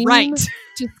him the scene- right?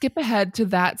 to skip ahead to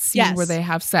that scene where Yes. they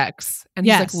have sex and he's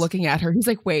Yes. like looking at her. He's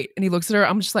like, wait, and he looks at her.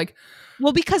 I'm just like,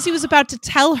 Well, because he was about to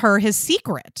tell her his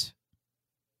secret.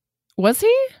 was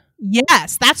he?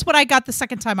 Yes, that's what I got the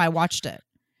second time I watched it.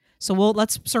 So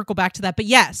let's circle back to that. But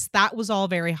yes, that was all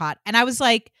very hot. And I was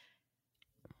like,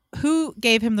 who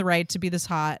gave him the right to be this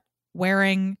hot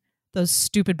wearing those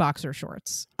stupid boxer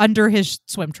shorts under his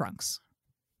swim trunks?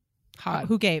 Hot.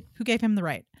 Who gave him the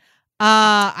right?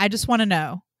 I just want to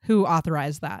know who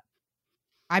authorized that.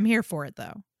 I'm here for it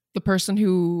though. The person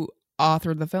who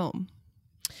authored the film.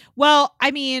 Well,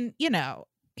 I mean,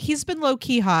 he's been low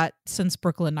key hot since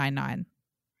Brooklyn Nine-Nine.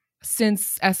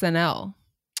 Since SNL.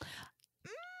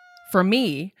 For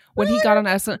me, when he got on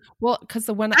SNL, well, because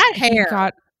when That he hair.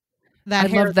 got, That I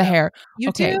hair, love the though. hair. You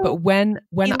okay, do? but when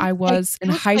He I looks was he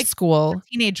in looks high like school, a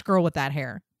teenage girl with that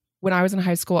hair. when I was in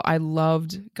high school, I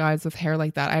loved guys with hair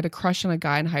like that. I had a crush on a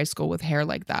guy in high school with hair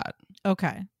like that.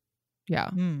 Okay. Yeah.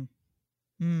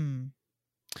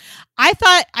 I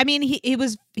thought, I mean,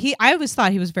 I always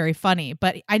thought he was very funny,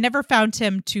 but I never found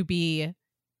him to be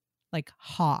like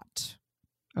hot.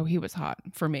 Oh, he was hot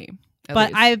for me.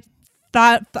 But I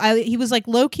thought he was like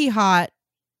low key hot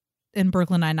in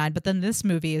Brooklyn Nine-Nine, but then this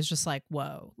movie is just like,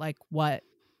 whoa, like what?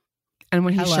 And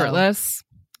when he's Hello. shirtless,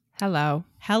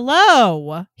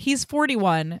 hello. He's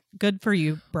 41. Good for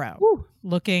you, bro. Woo.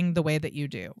 Looking the way that you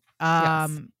do.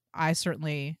 Yes. I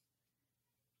certainly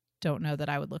don't know that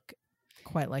I would look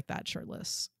quite like that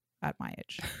shirtless at my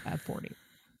age, at 40.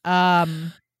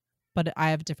 But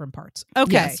I have different parts.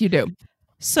 Okay. Yes, you do.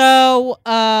 So,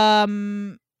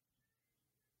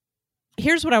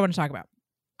 here's what I want to talk about.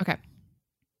 Okay.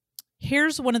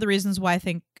 Here's one of the reasons why I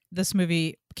think this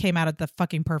movie came out at the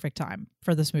fucking perfect time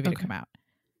for this movie to come out.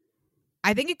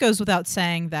 I think it goes without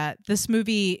saying that this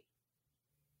movie,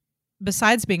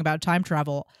 besides being about time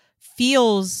travel,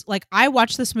 feels like I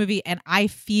watch this movie and I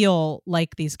feel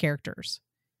like these characters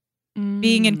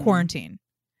being in quarantine.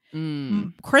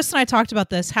 Chris and I talked about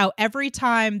this, how every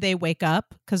time they wake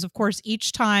up, because of course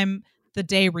each time the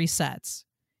day resets,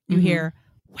 you hear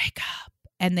wake up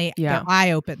and their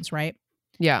eye opens, right?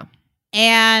 Yeah.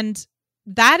 And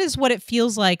that is what it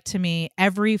feels like to me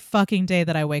every fucking day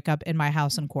that I wake up in my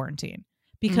house in quarantine,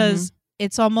 because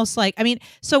it's almost like, I mean,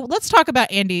 so let's talk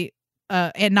about Andy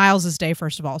and Niles' day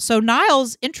first of all. So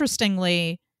Niles,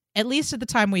 interestingly, at least at the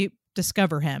time we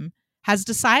discover him, has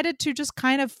decided to just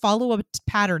kind of follow a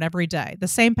pattern every day, the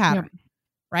same pattern,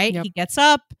 right? He gets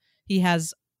up, he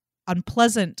has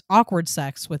unpleasant, awkward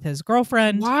sex with his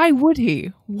girlfriend. Why would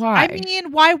he? Why? I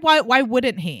mean, why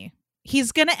wouldn't he?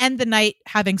 He's going to end the night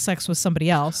having sex with somebody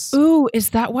else. Ooh,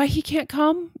 is that why he can't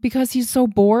come? Because he's so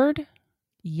bored?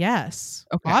 Yes,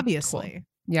 okay, obviously. Cool.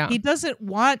 Yeah. He doesn't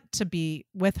want to be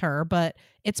with her, but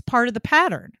it's part of the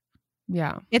pattern.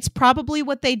 Yeah. It's probably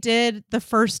what they did the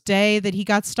first day that he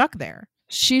got stuck there.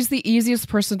 She's the easiest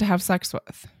person to have sex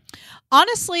with.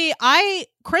 Honestly,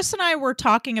 Chris and I were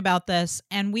talking about this,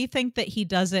 and we think that he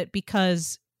does it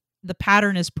because the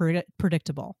pattern is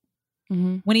predictable.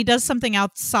 When he does something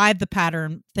outside the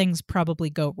pattern, things probably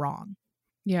go wrong.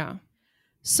 Yeah.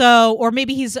 So, or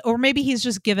maybe he's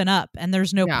just given up, and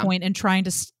there's no point in trying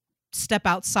to step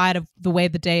outside of the way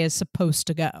the day is supposed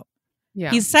to go.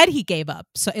 Yeah. He said he gave up.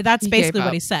 So that's basically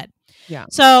what he said. Yeah.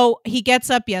 So he gets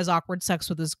up, he has awkward sex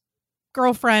with his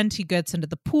girlfriend, he gets into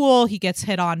the pool, he gets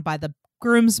hit on by the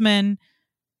groomsman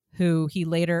who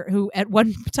at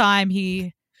one time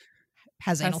he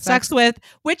has anal sex with,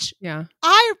 which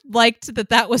I liked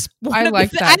that was one I of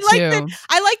liked the that too.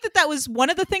 I liked that was one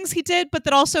of the things he did, but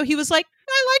that also he was like,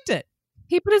 I liked it.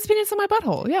 He put his penis in my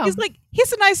butthole. Yeah. He's like,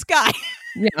 he's a nice guy.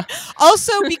 Yeah.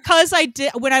 Also, because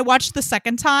when I watched the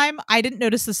second time, I didn't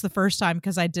notice this the first time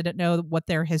because I didn't know what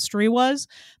their history was.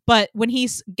 But when he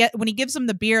gives him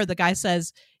the beer, the guy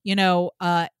says,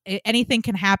 anything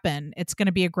can happen. It's going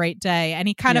to be a great day. And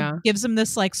he kind of gives him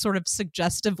this like sort of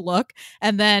suggestive look.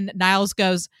 And then Niles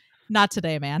goes, not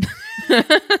today, man.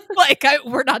 Like,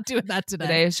 we're not doing that today.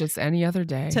 Today is just any other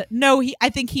day. I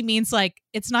think he means like,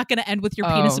 it's not going to end with your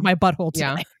penis in my butthole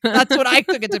today. Yeah. That's what I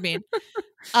took it to mean.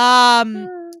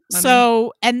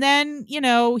 So, and then,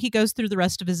 he goes through the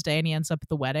rest of his day and he ends up at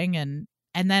the wedding. And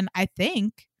then I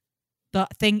think the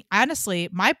thing, honestly,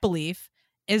 my belief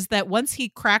is that once he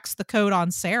cracks the code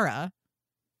on Sarah,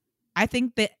 I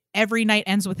think that every night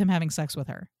ends with him having sex with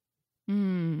her.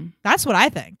 That's what I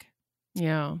think.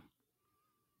 Yeah.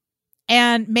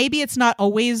 And maybe it's not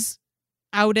always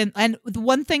out and the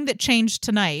one thing that changed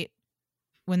tonight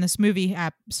when this movie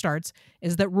starts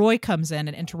is that Roy comes in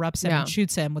and interrupts him and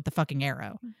shoots him with the fucking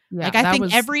arrow. Yeah, like I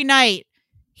think every night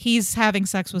he's having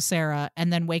sex with Sarah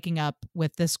and then waking up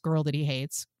with this girl that he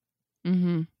hates.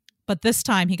 But this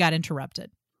time he got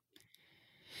interrupted.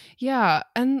 Yeah.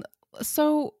 And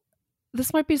so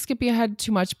this might be skipping ahead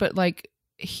too much, but like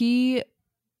they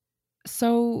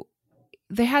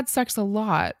had sex a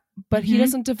lot, but he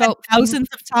doesn't develop thousands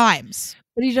of times.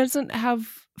 But he doesn't have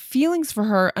feelings for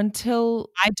her until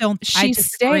she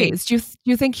disagree. stays. Do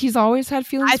you think he's always had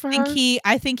feelings for her?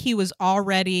 I think he was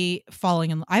already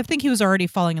falling in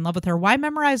love with her. Why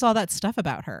memorize all that stuff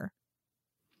about her?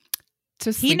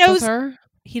 To sleep with her?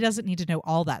 He doesn't need to know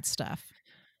all that stuff.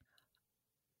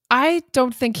 I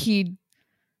don't think he.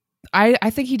 I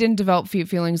think he didn't develop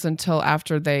feelings until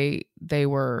after they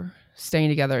were staying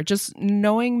together. Just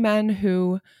knowing men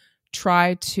who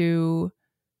try to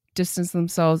distance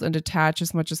themselves and detach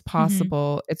as much as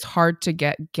possible, it's hard to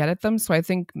get at them. So I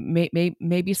think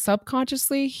maybe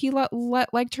subconsciously he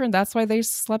liked her, and that's why they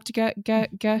slept Why together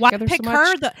pick so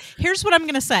much. her? Here's what I'm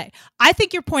gonna say. I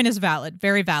think your point is valid,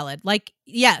 very valid. Like,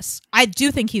 yes, I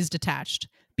do think he's detached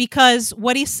because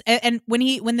what he's and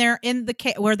when they're in the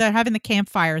where they're having the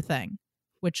campfire thing,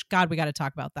 which God, we got to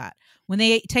talk about that. When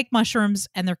they take mushrooms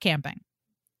and they're camping,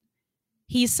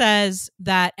 he says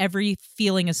that every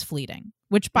feeling is fleeting,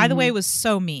 which by the way was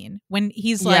so mean. When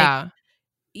he's like,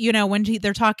 you know, when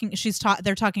they're talking,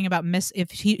 they're talking about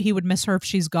if he would miss her if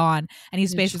she's gone, and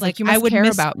he's basically like, you must I would care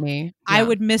miss about me. I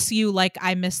would miss you like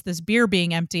I miss this beer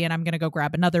being empty, and I'm gonna go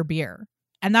grab another beer.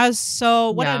 And that was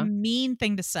what a mean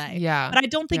thing to say. Yeah, but I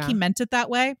don't think he meant it that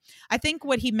way. I think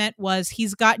what he meant was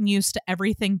he's gotten used to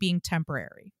everything being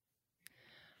temporary.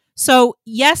 So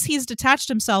yes, he's detached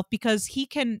himself because he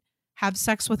can have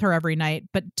sex with her every night,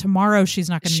 but tomorrow she's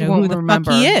not going to know who the fuck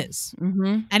he is.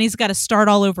 And he's got to start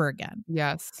all over again.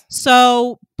 Yes.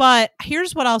 So, but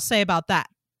here's what I'll say about that.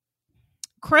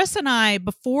 Chris and I,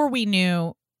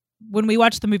 when we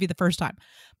watched the movie the first time,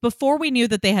 before we knew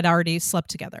that they had already slept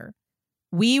together,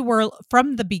 we were,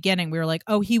 from the beginning, we were like,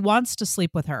 oh, he wants to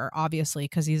sleep with her, obviously,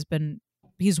 because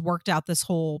he's worked out this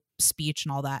whole speech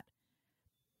and all that.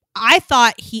 I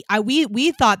thought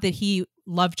we thought that he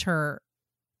loved her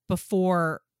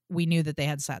before we knew that they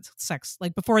had sex,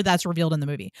 like before that's revealed in the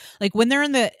movie. Like when they're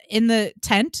in the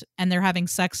tent and they're having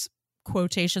sex,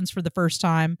 quotations, for the first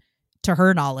time, to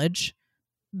her knowledge,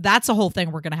 that's a whole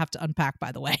thing we're gonna have to unpack,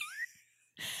 by the way.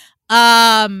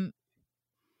 And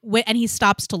he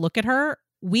stops to look at her.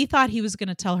 We thought he was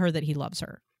gonna tell her that he loves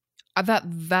her.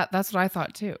 That's what I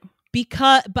thought too.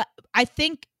 But I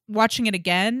think watching it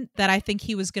again, that I think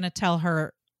he was gonna tell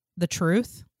her the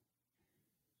truth,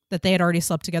 that they had already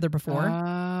slept together before.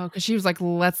 Oh, because she was like,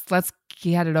 let's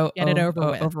get it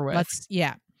over with.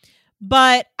 Yeah.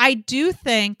 But I do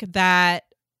think that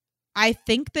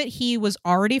he was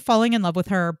already falling in love with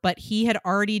her, but he had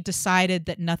already decided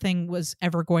that nothing was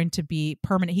ever going to be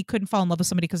permanent. He couldn't fall in love with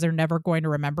somebody because they're never going to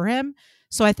remember him.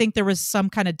 So I think there was some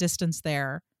kind of distance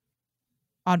there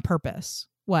on purpose.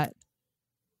 What?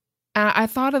 I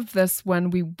thought of this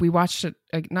when we watched it.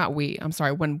 Not we. I'm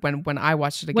sorry. When I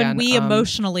watched it again. When we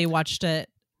emotionally watched it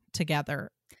together,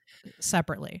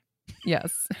 separately.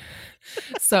 Yes.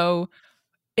 So,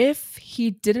 if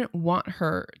he didn't want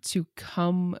her to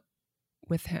come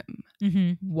with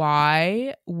him,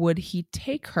 why would he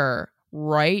take her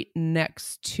right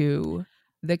next to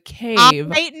the cave?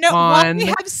 Why would he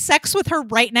have sex with her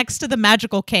right next to the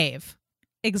magical cave?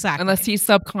 Exactly. Unless he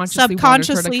subconsciously wanted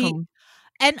her to come.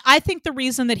 And I think the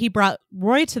reason that he brought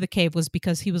Roy to the cave was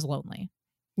because he was lonely.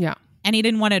 Yeah. And he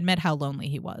didn't want to admit how lonely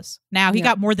he was. Now, he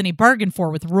got more than he bargained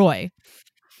for with Roy.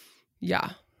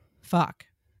 Yeah. Fuck.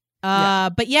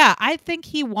 But yeah, I think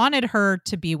he wanted her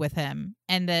to be with him,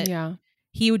 and that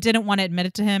he didn't want to admit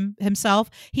it to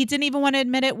himself. He didn't even want to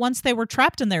admit it once they were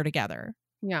trapped in there together.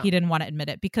 Yeah. He didn't want to admit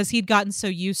it because he'd gotten so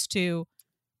used to.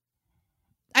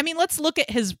 I mean, let's look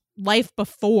at his life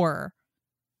before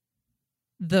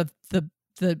the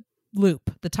loop,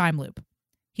 the time loop.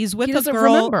 He's with a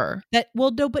girl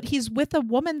but he's with a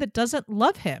woman that doesn't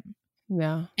love him.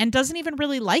 Yeah. And doesn't even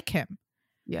really like him.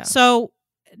 Yeah. So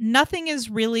nothing is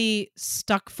really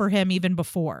stuck for him even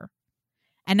before.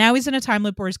 And now he's in a time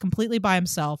loop where he's completely by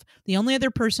himself. The only other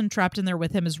person trapped in there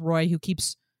with him is Roy, who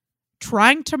keeps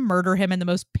trying to murder him in the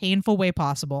most painful way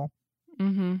possible.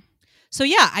 So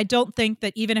yeah, I don't think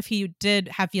that even if he did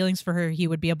have feelings for her, he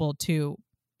would be able to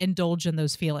indulge in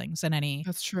those feelings in any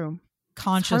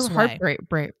conscious way. Heartbreak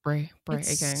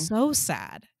it's so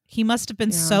sad. He must have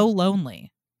been so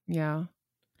lonely. Yeah.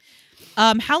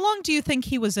 How long do you think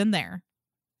he was in there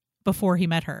before he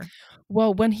met her?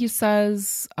 Well, when he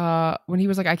says, when he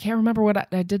was like, I can't remember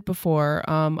what I did before,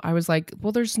 I was like,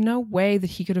 well, there's no way that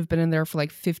he could have been in there for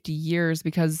like 50 years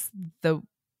because the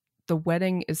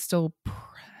wedding is still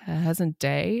present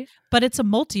day. But it's a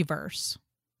multiverse.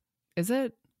 Is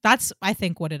it? That's, I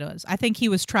think, what it is. I think he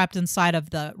was trapped inside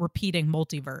of the repeating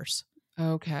multiverse.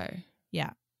 Okay.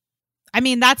 Yeah. I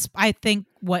mean, that's, I think,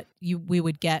 what we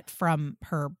would get from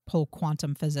her whole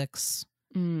quantum physics.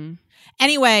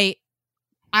 Anyway,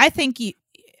 I think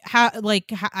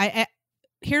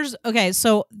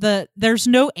so there's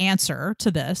no answer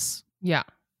to this. Yeah.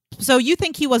 So you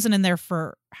think he wasn't in there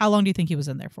for, how long do you think he was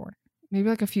in there for? Maybe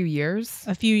like a few years.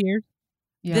 A few years?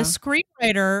 Yeah. The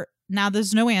screenwriter, now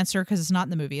there's no answer because it's not in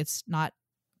the movie. It's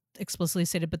explicitly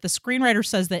stated, but the screenwriter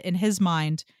says that in his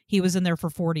mind, he was in there for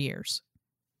 40 years.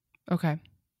 Okay.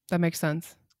 That makes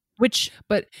sense.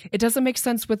 But it doesn't make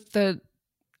sense with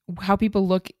how people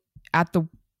look at the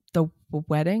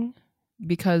wedding,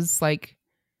 because like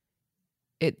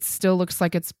it still looks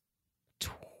like it's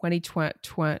 2020.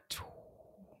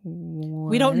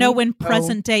 We don't know when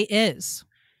present day is.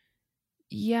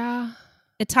 Yeah.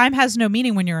 Time has no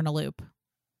meaning when you're in a loop.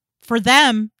 For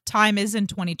them, time is in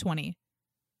 2020.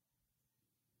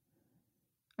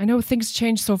 I know things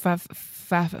change so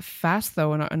fast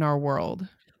though in our world.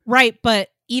 Right, but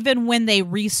even when they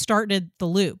restarted the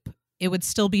loop, it would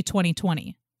still be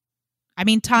 2020. I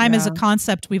mean, time is a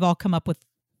concept we've all come up with.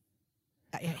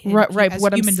 Right.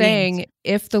 What I'm saying,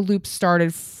 if the loop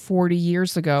started 40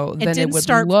 years ago, then it would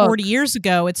start 40 years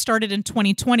ago. It started in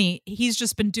 2020. He's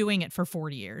just been doing it for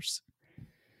 40 years.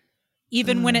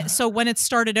 Even when it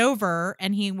started over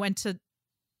and he went to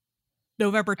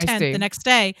November 10th the next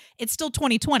day, it's still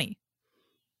 2020.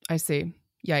 I see.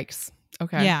 Yikes.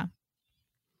 Okay. Yeah.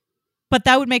 But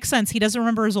that would make sense. He doesn't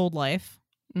remember his old life.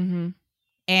 Mm-hmm.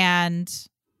 And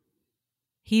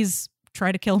he's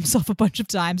tried to kill himself a bunch of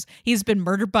times. He's been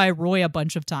murdered by Roy a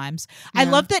bunch of times. Yeah. I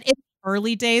love that in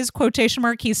early days, quotation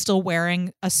mark, he's still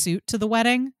wearing a suit to the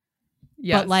wedding.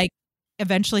 Yes. But like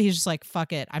eventually he's just like,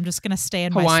 fuck it. I'm just going to stay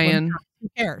in Hawaiian. My swim. Who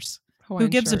cares? Hawaiian Who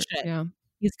gives shirt. a shit? Yeah.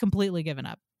 He's completely given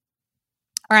up.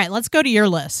 All right, let's go to your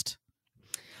list.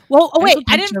 Well, wait,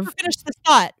 I didn't finish this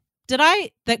thought. Did I?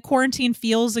 That quarantine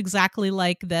feels exactly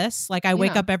like this. Like I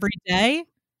wake up every day.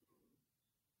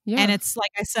 Yeah. And it's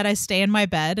like I said, I stay in my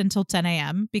bed until 10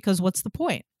 a.m. because what's the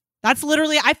point? That's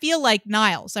literally, I feel like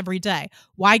Niles every day.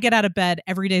 Why get out of bed?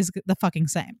 Every day's the fucking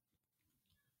same.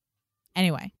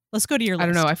 Anyway, let's go to your list. I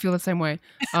don't know. I feel the same way.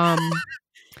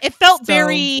 It felt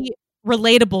very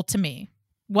relatable to me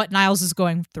what Niles is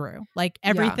going through. Like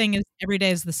everything is, every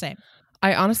day is the same.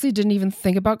 I honestly didn't even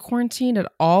think about quarantine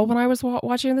at all when I was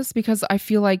watching this, because I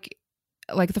feel like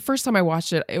the first time I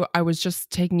watched it, I was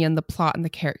just taking in the plot and the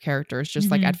characters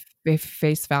just like at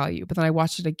face value. But then I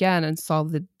watched it again and saw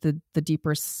the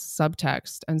deeper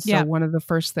subtext. And so one of the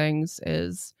first things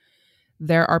is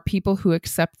there are people who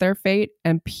accept their fate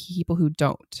and people who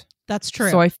don't. That's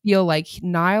true. So I feel like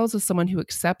Niles is someone who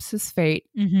accepts his fate,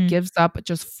 gives up,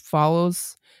 just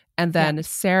follows. And then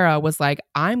Sarah was like,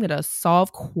 I'm going to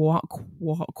solve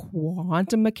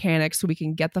quantum mechanics so we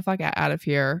can get the fuck out of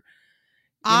here.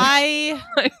 I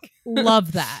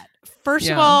love that. First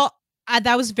of all,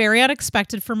 that was very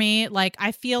unexpected for me. Like,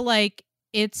 I feel like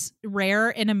it's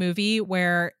rare in a movie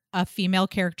where a female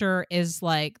character is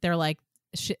like,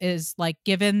 is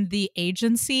given the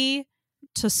agency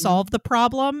to solve the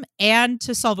problem and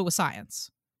to solve it with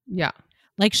science. Yeah.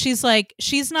 Like she's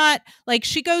not like,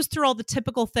 she goes through all the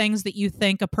typical things that you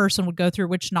think a person would go through,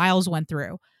 which Niles went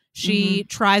through. She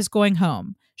tries going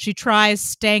home. She tries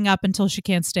staying up until she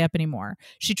can't stay up anymore.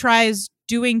 She tries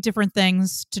doing different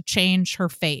things to change her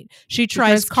fate. She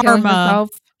tries karma.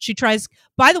 She tries,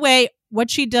 by the way,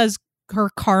 what she does, her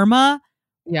karma.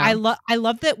 Yeah. I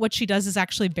love that what she does is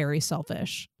actually very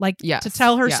selfish. Like to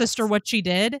tell her sister what she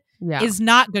did is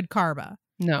not good karma.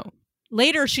 No.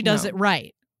 Later she does it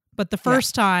right. But the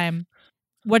first time,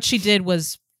 what she did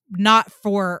was not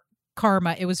for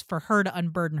karma. It was for her to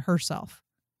unburden herself.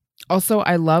 Also,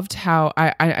 I loved how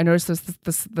I noticed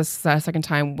this second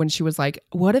time when she was like,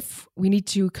 what if we need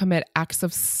to commit acts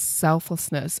of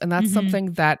selflessness? And that's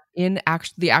something that in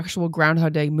the actual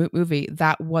Groundhog Day movie,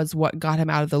 that was what got him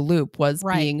out of the loop, was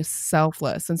being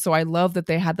selfless. And so I love that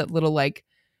they had that little like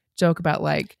joke about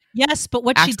like, yes, but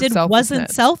what she did wasn't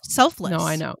selfless. No,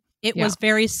 I know. It was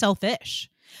very selfish.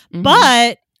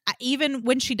 But even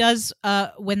when she does,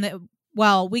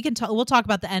 we'll talk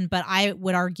about the end, but I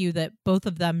would argue that both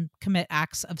of them commit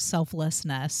acts of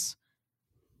selflessness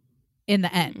in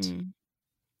the end.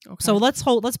 Okay. So let's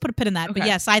put a pin in that. Okay. But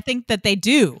yes, I think that they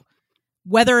do.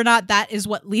 Whether or not that is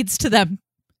what leads to them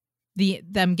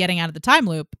getting out of the time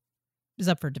loop is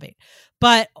up for debate.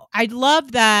 But I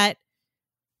love that,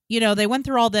 they went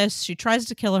through all this. She tries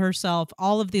to kill herself,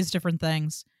 all of these different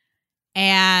things.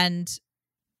 And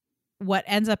what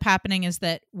ends up happening is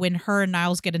that when her and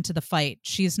Niles get into the fight,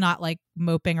 she's not like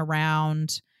moping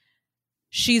around.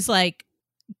 She's like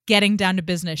getting down to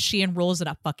business. She enrolls in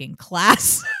a fucking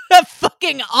class, a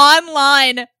fucking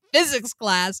online physics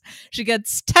class. She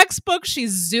gets textbooks.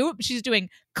 She's doing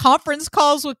conference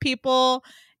calls with people,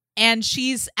 and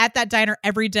she's at that diner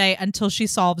every day until she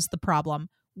solves the problem.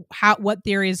 What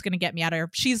theory is going to get me out of her?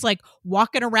 She's like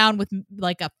walking around with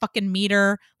like a fucking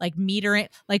meter, like metering,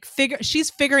 like she's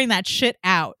figuring that shit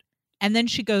out. And then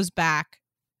she goes back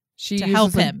to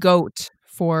help him. A goat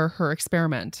for her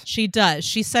experiment. She does.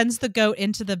 She sends the goat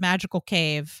into the magical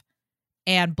cave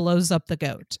and blows up the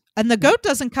goat. And the goat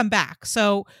doesn't come back.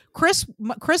 So Chris's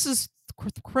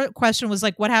question was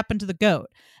like, what happened to the goat?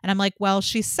 And I'm like, well,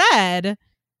 she said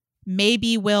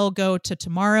maybe we'll go to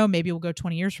tomorrow. Maybe we'll go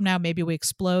 20 years from now. Maybe we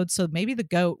explode. So maybe the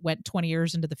goat went 20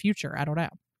 years into the future. I don't know.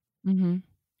 Mm-hmm.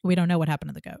 We don't know what happened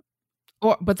to the goat.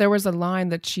 But there was a line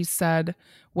that she said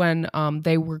when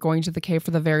they were going to the cave for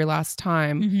the very last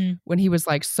time, when he was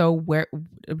like, so where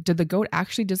did the goat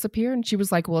actually disappear? And she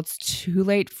was like, well, it's too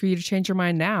late for you to change your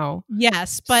mind now.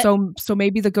 Yes, but so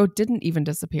maybe the goat didn't even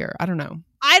disappear. I don't know.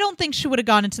 I don't think she would have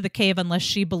gone into the cave unless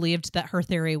she believed that her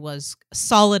theory was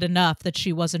solid enough that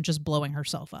she wasn't just blowing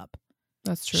herself up.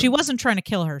 That's true. She wasn't trying to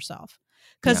kill herself.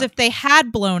 Because if they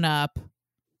had blown up,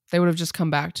 they would have just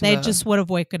come back to they just would have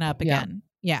woken up again.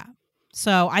 Yeah.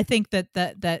 So I think that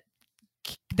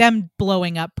them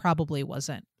blowing up probably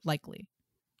wasn't likely.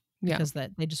 Because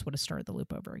that they just would have started the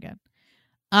loop over again.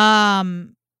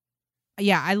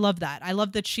 Yeah, I love that. I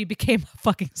love that she became a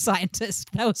fucking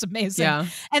scientist. That was amazing. Yeah.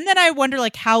 And then I wonder,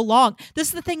 like, how long? This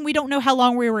is the thing. We don't know how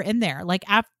long we were in there. Like,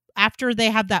 after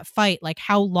they have that fight, like,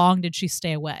 how long did she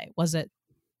stay away? Was it?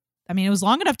 I mean, it was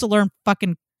long enough to learn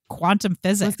fucking quantum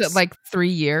physics. Was it like 3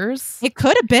 years? It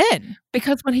could have been.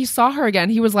 Because when he saw her again,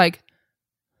 he was like,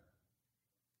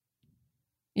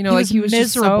 you know, he was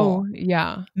miserable.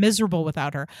 Miserable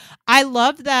without her. I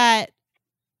love that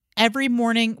every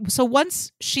morning. So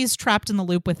once she's trapped in the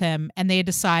loop with him and they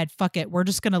decide, fuck it, we're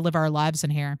just going to live our lives in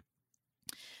here.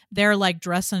 They're like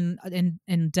dressing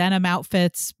in denim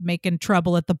outfits, making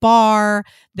trouble at the bar.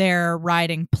 They're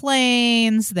riding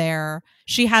planes.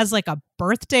 She has like a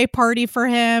birthday party for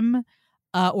him,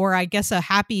 or I guess a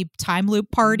happy time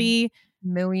loop party.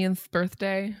 Millionth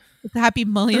birthday. Happy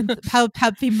millionth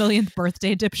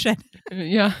birthday, dipshit.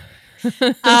 Yeah.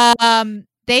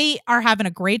 They are having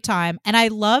a great time, and I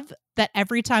love that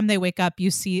every time they wake up,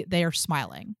 you see they are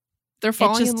smiling. They're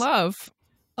falling in love.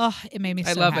 Oh, it made me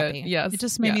so I love happy. it. Yes. It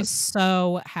just made me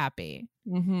so happy.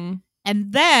 Mm-hmm.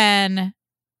 And then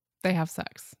they have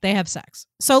sex.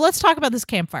 So let's talk about this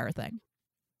campfire thing.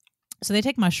 So they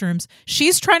take mushrooms.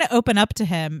 She's trying to open up to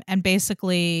him, and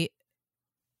basically,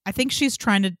 I think she's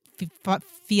trying to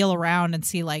feel around and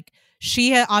see, like,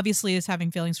 she obviously is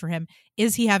having feelings for him.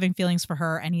 Is he having feelings for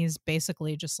her? And he's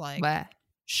basically just like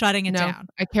shutting it down.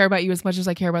 I care about you as much as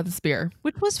I care about the spear.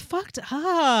 Which was fucked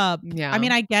up. Yeah. I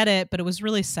mean, I get it, but it was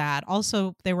really sad.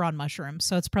 Also, they were on mushrooms,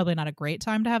 so it's probably not a great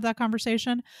time to have that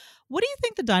conversation. What do you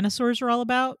think the dinosaurs are all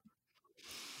about?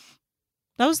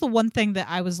 That was the one thing that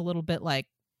I was a little bit like,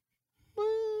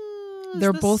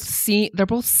 they're both seeing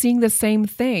the same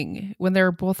thing when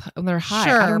they're high.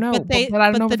 Sure, I don't know, but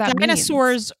I don't know what that means. The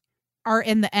dinosaurs are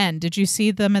in the end. Did you see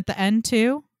them at the end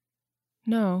too?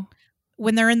 No.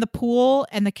 When they're in the pool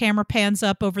and the camera pans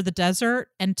up over the desert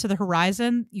and to the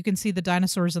horizon, you can see the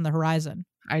dinosaurs in the horizon.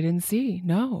 I didn't see.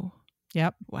 No.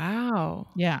 Yep. Wow.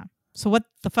 Yeah. So what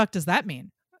the fuck does that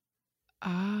mean?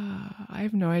 I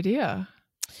have no idea.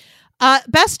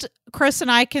 Best Chris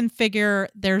and I can figure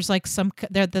there's like some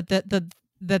there's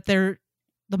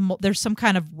some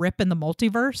kind of rip in the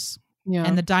multiverse,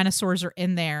 and the dinosaurs are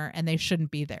in there and they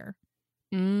shouldn't be there.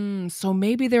 So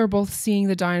maybe they were both seeing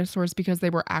the dinosaurs because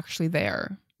they were actually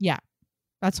there. Yeah,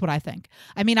 that's what I think.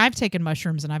 I mean, I've taken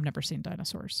mushrooms and I've never seen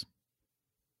dinosaurs,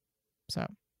 so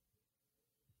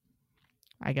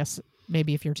I guess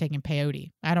maybe if you're taking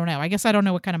peyote, I don't know. I guess I don't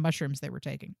know what kind of mushrooms they were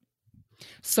taking.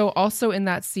 So also in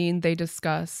that scene, they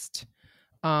discussed,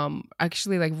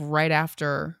 actually like right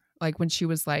after, like when she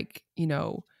was like, you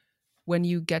know, when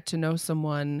you get to know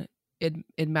someone,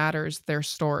 it matters their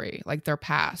story, like their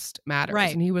past matters.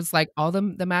 Right. And he was like, all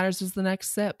that matters is the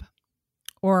next sip.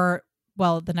 Or,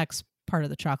 well, the next part of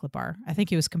the chocolate bar. I think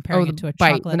he was comparing it to a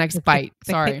bite, chocolate. the next bite.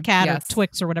 Sorry. Kit Kat or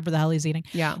Twix or whatever the hell he's eating.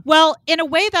 Yeah. Well, in a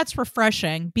way that's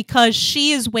refreshing because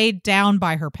she is weighed down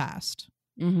by her past.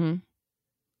 Mm-hmm.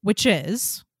 Which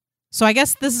is, so I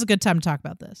guess this is a good time to talk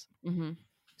about this. Mm-hmm.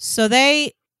 So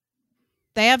they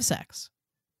have sex.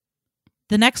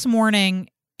 The next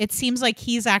morning, it seems like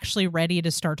he's actually ready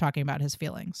to start talking about his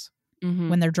feelings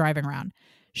when they're driving around.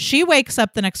 She wakes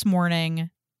up the next morning.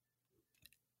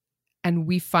 And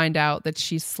we find out that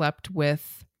she slept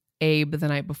with Abe the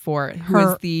night before, who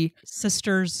her is the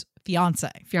sister's fiance.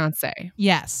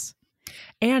 Yes.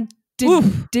 And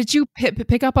did you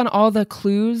pick up on all the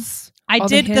clues? I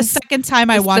did the second time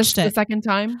I watched it. The second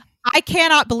time? I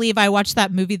cannot believe I watched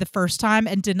that movie the first time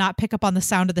and did not pick up on the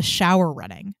sound of the shower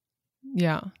running.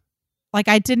 Yeah. Like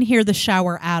I didn't hear the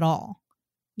shower at all.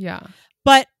 Yeah.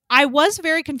 But I was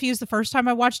very confused the first time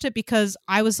I watched it because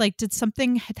I was like, did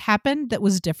something happen that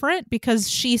was different? Because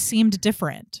she seemed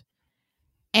different.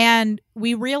 And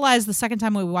we realized the second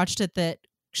time we watched it that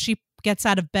she gets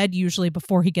out of bed usually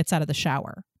before he gets out of the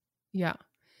shower. Yeah.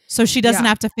 So she doesn't Yeah.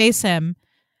 have to face him.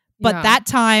 But Yeah. that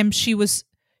time she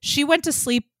went to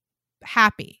sleep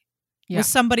happy Yeah. with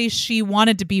somebody she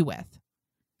wanted to be with.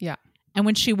 Yeah. And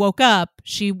when she woke up,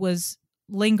 she was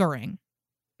lingering.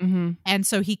 Mm-hmm. And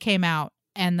so he came out,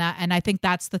 and I think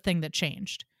that's the thing that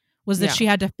changed, was that Yeah. she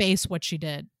had to face what she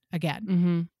did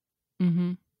again. Mm-hmm.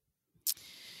 Mm-hmm.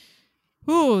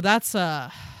 Ooh, that's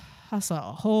a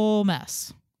whole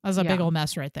mess. That's a big old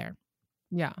mess right there.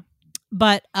 Yeah.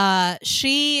 But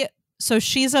she's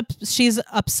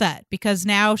upset because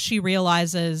now she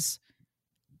realizes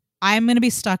I'm going to be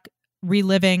stuck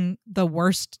reliving the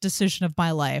worst decision of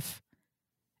my life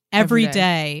every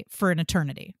day for an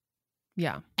eternity.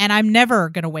 Yeah. And I'm never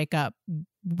going to wake up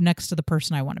next to the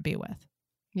person I want to be with.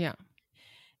 Yeah.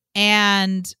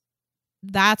 And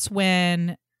that's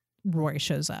when Roy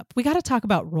shows up. We got to talk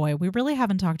about Roy. We really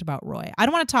haven't talked about Roy. I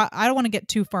don't want to get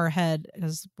too far ahead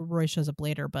because Roy shows up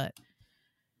later, but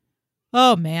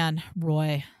oh man,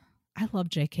 Roy. I love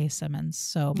J.K. Simmons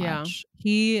so much. Yeah.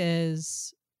 He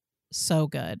is so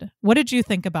good. What did you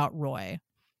think about Roy,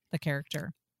 the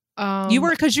character? You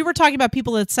were talking about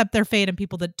people that accept their fate and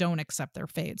people that don't accept their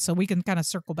fate. So we can kind of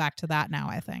circle back to that now,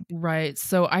 I think. Right.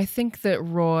 So I think that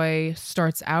Roy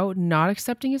starts out not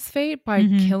accepting his fate by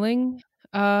killing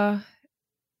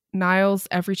Niles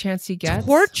every chance he gets.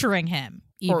 Torturing him,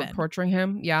 even. Torturing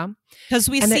him, yeah. Because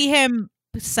we see him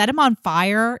set him on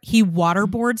fire. He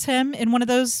waterboards him in one of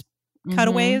those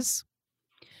cutaways.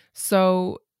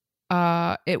 So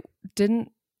it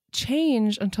didn't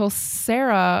change until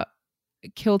Sarah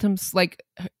killed him,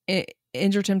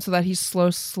 injured him so that he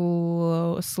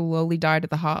slowly died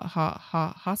at the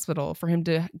hospital for him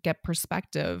to get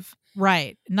perspective.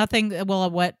 Right. Nothing. Well,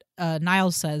 what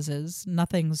Niles says is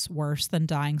nothing's worse than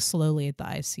dying slowly at the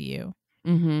ICU.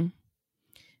 Mm-hmm.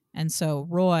 And so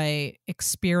Roy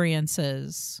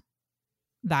experiences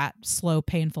that slow,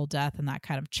 painful death, and that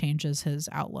kind of changes his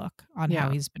outlook on how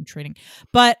he's been treating.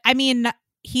 But I mean,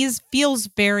 he feels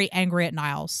very angry at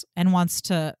Niles and wants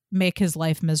to make his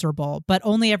life miserable, but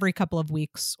only every couple of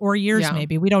weeks or years,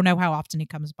 maybe. We don't know how often he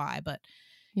comes by, but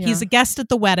he's a guest at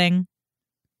the wedding.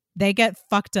 They get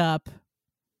fucked up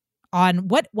on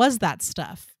what was that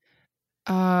stuff?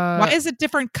 Why is it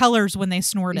different colors when they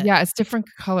snort it? Yeah, it's different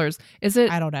colors. Is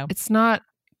it? I don't know. It's not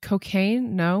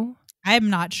cocaine? No? I'm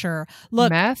not sure.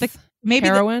 Look, meth? Maybe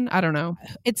heroin? I don't know.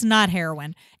 It's not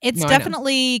heroin. It's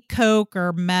definitely coke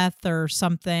or meth or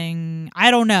something.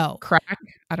 I don't know. Crack?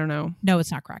 I don't know. No,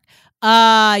 it's not crack.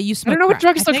 You smoke I don't know crack. what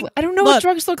drugs look like. I don't know what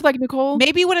drugs look like, Nicole.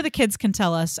 Maybe one of the kids can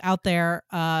tell us out there.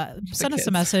 Send us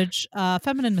a message.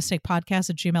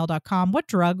 femininemistakepodcast@gmail.com. What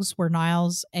drugs were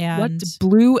Niles and what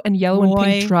blue and yellow and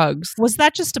pink drugs? Was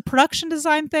that just a production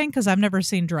design thing? Because I've never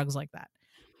seen drugs like that.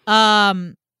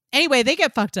 Anyway, they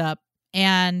get fucked up.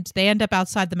 And they end up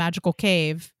outside the magical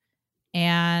cave,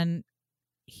 and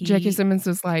J.K. Simmons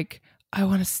is like, I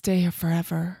want to stay here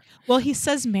forever. Well, he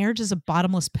says marriage is a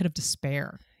bottomless pit of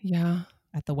despair. Yeah.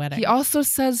 At the wedding. He also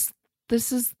says,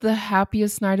 this is the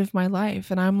happiest night of my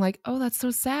life. And I'm like, oh, that's so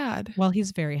sad. Well,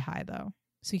 he's very high, though,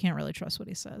 so you can't really trust what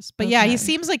he says. But yeah, he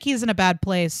seems like he's in a bad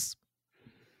place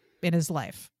in his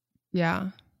life.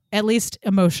 Yeah. At least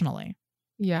emotionally.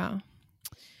 Yeah.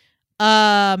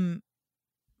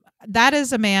 That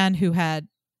is a man who had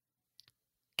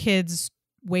kids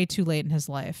way too late in his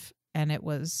life, and it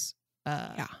was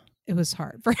it was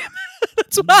hard for him.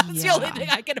 That's the only thing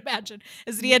I can imagine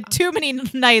is that he had too many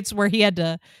nights where he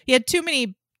had too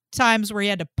many times where he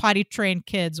had to potty train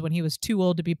kids when he was too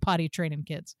old to be potty training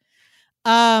kids.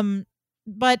 But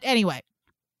anyway,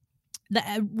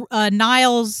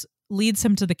 Niles leads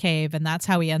him to the cave, and that's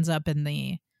how he ends up in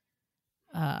the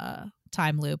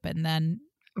time loop, and then.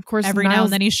 Of course, every Niles now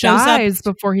and then he shows up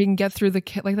before he can get through the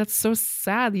like that's so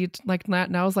sad. He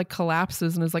Niles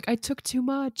collapses and is like, I took too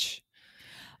much.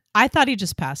 I thought he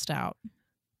just passed out.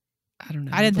 I don't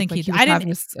know. I didn't think he was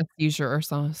having a seizure or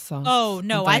something. Oh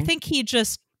no, I think he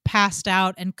just passed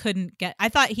out and couldn't get. I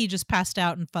thought he just passed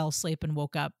out and fell asleep and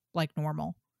woke up like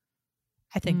normal.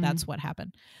 I think that's what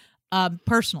happened.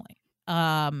 Personally,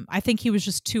 I think he was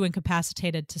just too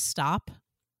incapacitated to stop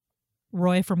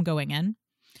Roy from going in.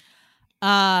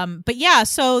 But yeah,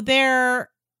 so they're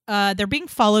being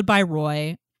followed by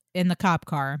Roy in the cop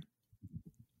car,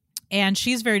 and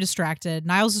she's very distracted.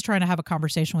 Niles is trying to have a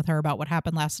conversation with her about what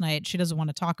happened last night. She doesn't want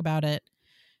to talk about it.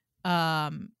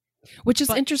 Which is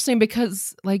But- interesting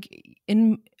because, like,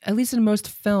 at least in most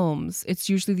films, it's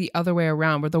usually the other way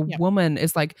around, where the woman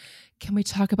is like, "Can we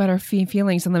talk about our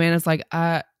feelings?" And the man is like,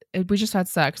 "We just had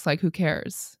sex. Like, who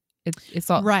cares?" It's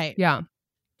all right. Yeah.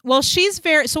 Well,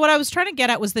 so what I was trying to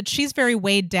get at was that she's very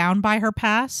weighed down by her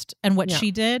past and what she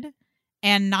did,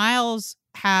 and Niles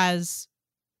has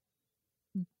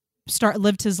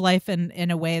lived his life in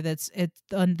a way that's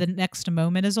the next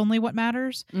moment is only what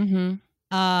matters. Mm-hmm.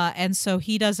 And so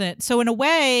he doesn't. So in a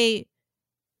way,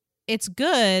 it's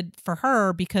good for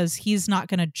her because he's not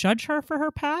going to judge her for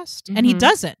her past, and he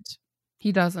doesn't.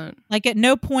 He doesn't. Like, at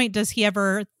no point does he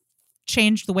ever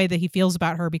change the way that he feels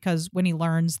about her, because when he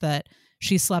learns that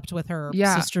she slept with her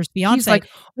sister's fiance,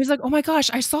 he's like, "Oh my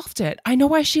gosh, I solved it. I know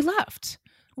why she left."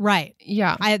 Right.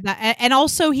 Yeah. And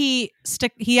also he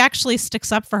actually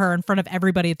sticks up for her in front of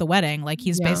everybody at the wedding. Like,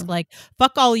 he's basically like,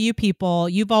 "Fuck all you people.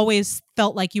 You've always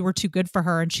felt like you were too good for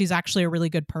her, and she's actually a really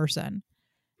good person."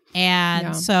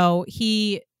 And so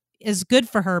he is good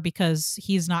for her because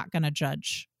he's not going to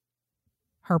judge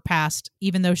her past,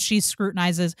 even though she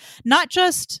scrutinizes not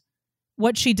just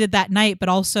what she did that night, but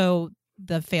also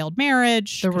the failed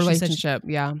marriage, the relationship,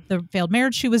 the failed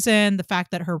marriage she was in, the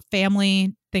fact that her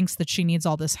family thinks that she needs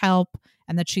all this help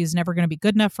and that she's never going to be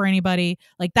good enough for anybody.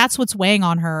 Like, that's what's weighing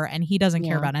on her, and he doesn't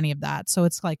care about any of that. So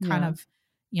it's like kind of,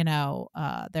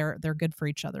 they're good for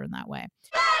each other in that way.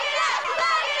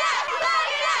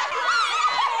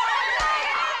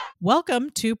 Welcome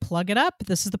to Plug It Up.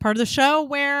 This is the part of the show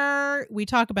where we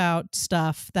talk about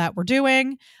stuff that we're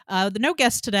doing. The no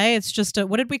guest today. It's just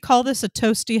what did we call this? A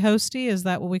toasty hosty? Is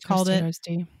that what we called it?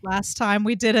 Toasty. Last time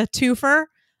we did a twofer.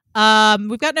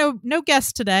 We've got no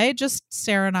guest today. Just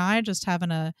Sarah and I just having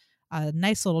a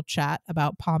nice little chat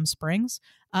about Palm Springs.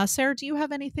 Sarah, do you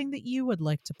have anything that you would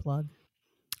like to plug?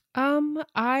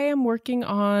 I am working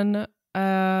on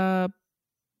a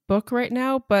book right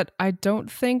now, but I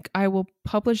don't think I will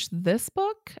publish this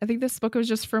book. I think this book was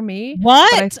just for me.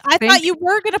 What? I thought you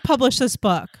were going to publish this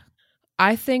book.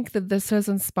 I think that this has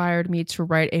inspired me to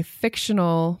write a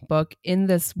fictional book in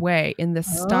this way, in this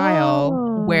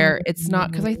style, where it's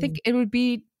not, because I think it would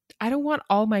be, I don't want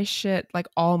all my shit, like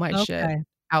all my shit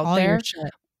out all there. Your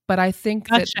shit. But I think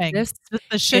gushing. That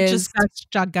the shit is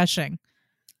just gushing.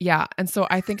 Yeah. And so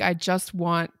I think I just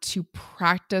want to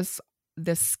practice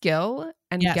this skill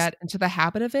and get into the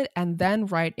habit of it, and then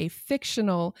write a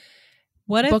fictional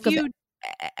book of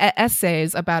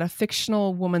essays about a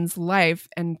fictional woman's life,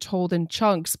 and told in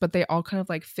chunks, but they all kind of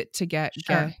like fit to get.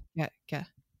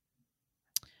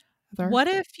 What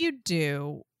if you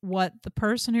do what the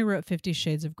person who wrote 50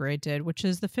 Shades of Grey did, which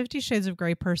is the 50 Shades of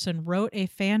Grey person wrote a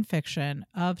fan fiction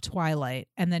of Twilight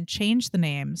and then changed the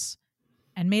names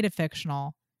and made it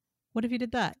fictional? What if you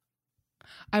did that?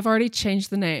 I've already changed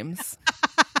the names.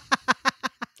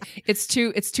 It's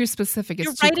too specific. It's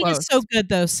Your too writing close. is so good,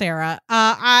 though, Sarah.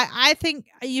 I think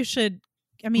you should.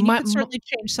 I mean, you can certainly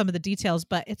change some of the details,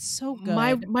 but it's so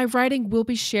good. My writing will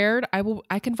be shared. I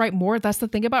can write more. That's the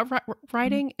thing about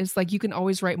writing, is like you can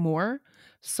always write more.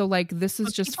 So like this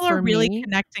is just people for are really me.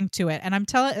 Connecting to it, and I'm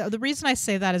telling. The reason I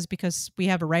say that is because we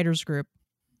have a writers group.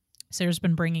 Sarah's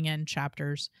been bringing in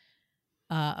chapters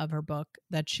of her book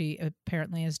that she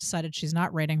apparently has decided she's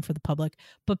not writing for the public,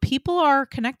 but people are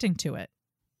connecting to it.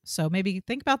 So maybe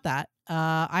think about that.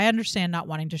 I understand not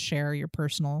wanting to share your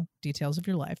personal details of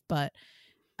your life, but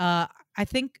I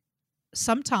think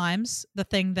sometimes the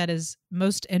thing that is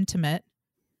most intimate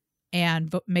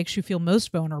and makes you feel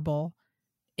most vulnerable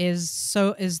is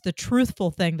the truthful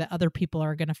thing that other people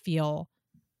are going to feel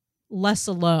less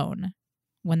alone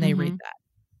when they read that.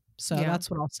 So that's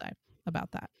what I'll say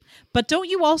about that. But don't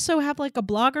you also have like a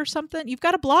blog or something? You've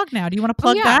got a blog now. Do you want to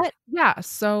plug that? Yeah.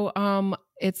 So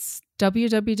it's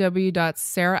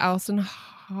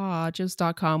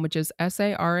www.sarahalisonhodges.com, which is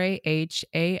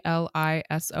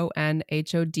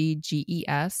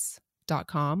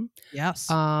SarahAlisonhodges.com. Yes.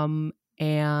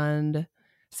 And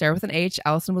Sarah with an H,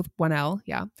 Allison with one L.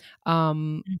 Yeah.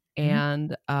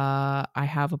 And I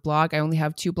have a blog. I only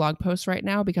have 2 blog posts right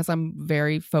now because I'm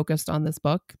very focused on this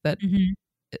book that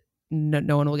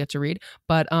no one will get to read.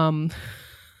 But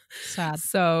sad.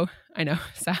 So I know,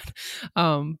 sad.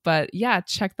 But yeah,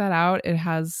 check that out. It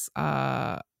has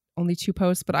only 2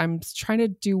 posts, but I'm trying to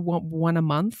do one a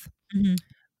month.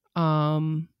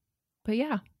 But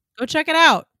yeah, go check it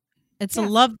out. It's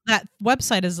that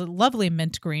website is a lovely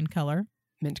mint green color.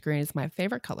 Mint green is my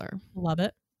favorite color. Love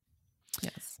it.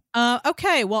 Yes.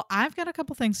 Okay. Well, I've got a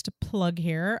couple things to plug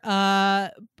here.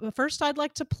 First, I'd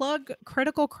like to plug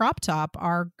Critical Crop Top,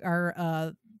 our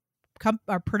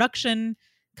production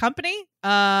company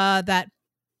that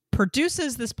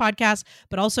produces this podcast,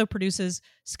 but also produces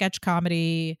sketch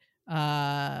comedy,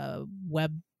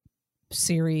 web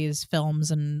series,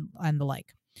 films, and the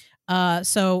like.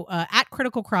 So at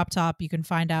Critical Crop Top, you can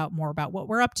find out more about what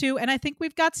we're up to. And I think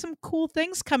we've got some cool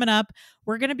things coming up.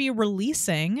 We're going to be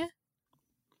releasing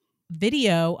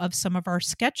video of some of our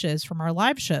sketches from our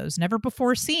live shows, never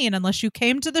before seen unless you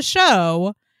came to the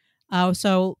show.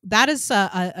 So that is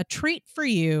a treat for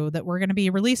you, that we're going to be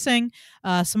releasing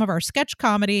some of our sketch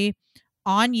comedy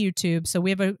on YouTube. So we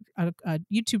have a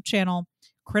YouTube channel,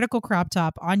 Critical Crop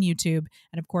Top, on YouTube.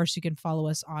 And of course, you can follow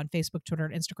us on Facebook, Twitter,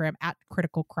 and Instagram at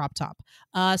Critical Crop Top.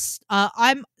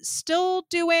 I'm still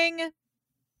doing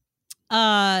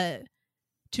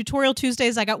Tutorial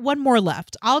Tuesdays. I got one more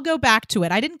left. I'll go back to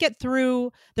it. I didn't get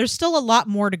through. There's still a lot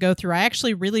more to go through. I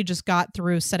actually really just got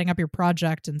through setting up your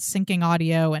project and syncing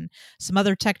audio and some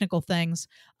other technical things.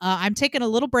 I'm taking a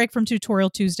little break from Tutorial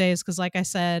Tuesdays because, like I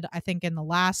said, I think in the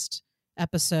last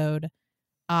episode,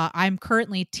 I'm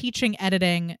currently teaching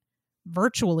editing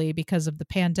virtually because of the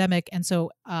pandemic. And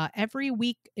so every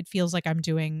week it feels like I'm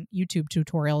doing YouTube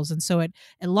tutorials. And so it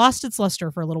lost its luster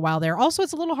for a little while there. Also,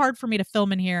 it's a little hard for me to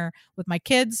film in here with my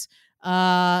kids.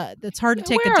 It's hard to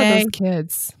take Where a day. Are those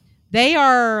kids? They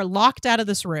are locked out of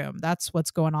this room. That's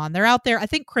what's going on. They're out there. I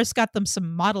think Chris got them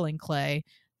some modeling clay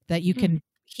that you can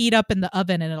heat up in the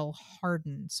oven and it'll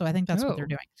harden. So I think that's what they're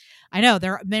doing. I know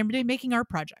they're making art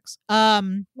projects.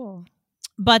 Cool.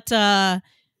 But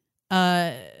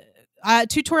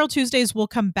Tutorial Tuesdays will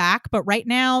come back, but right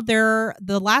now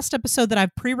the last episode that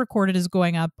I've pre-recorded is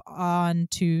going up on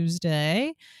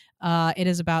Tuesday. It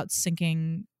is about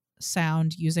syncing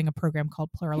sound using a program called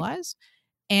Pluralize,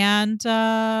 and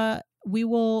I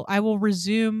will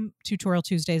resume Tutorial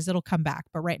Tuesdays. It'll come back,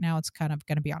 but right now it's kind of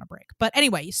going to be on a break. But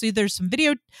anyway, so there's some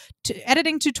video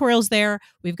editing tutorials there.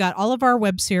 We've got all of our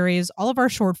web series, all of our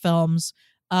short films,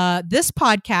 this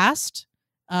podcast.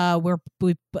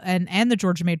 And the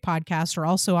Georgia Made podcast are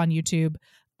also on YouTube,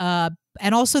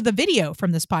 and also the video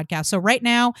from this podcast. So right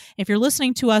now, if you're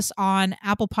listening to us on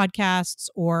Apple Podcasts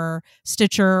or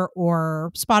Stitcher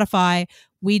or Spotify,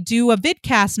 we do a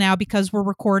vidcast now because we're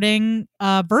recording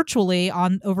virtually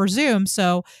over Zoom.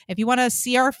 So if you want to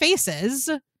see our faces,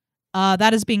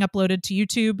 that is being uploaded to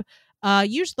YouTube.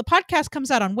 Usually the podcast comes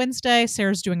out on Wednesday.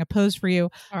 Sarah's doing a pose for you.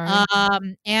 Right.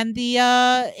 And the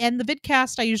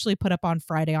vidcast I usually put up on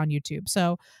Friday on YouTube.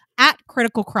 So at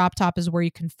Critical Crop Top is where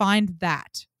you can find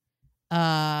that.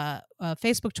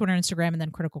 Facebook, Twitter, Instagram, and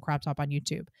then Critical Crop Top on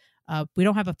YouTube. We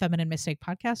don't have a Feminine Mistake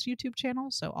podcast YouTube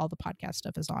channel, so all the podcast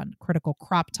stuff is on Critical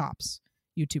Crop Top's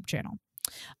YouTube channel.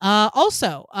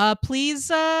 Also,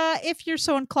 please, if you're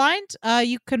so inclined,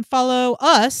 you can follow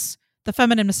us, the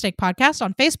Feminine Mistake Podcast,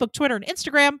 on Facebook, Twitter, and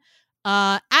Instagram,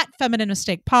 at Feminine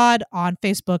Mistake Pod on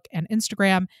Facebook and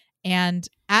Instagram, and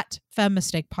at Fem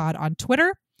Mistake Pod on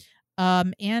Twitter.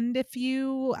 And if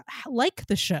you like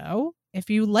the show, if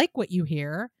you like what you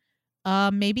hear,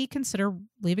 maybe consider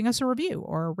leaving us a review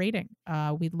or a rating.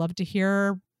 We'd love to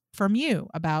hear from you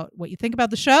about what you think about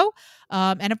the show.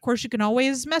 And of course, you can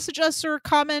always message us or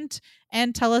comment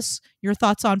and tell us your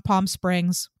thoughts on Palm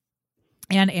Springs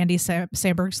and Andy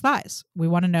Samberg's thighs. We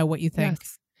want to know what you think.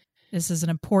 Yes. This is an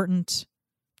important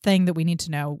thing that we need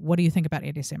to know. What do you think about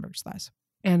Andy Samberg's thighs?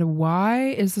 And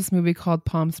why is this movie called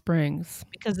Palm Springs?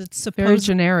 Because it's Very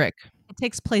generic. It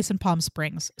takes place in Palm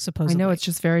Springs, supposedly. I know, it's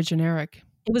just very generic.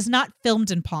 It was not filmed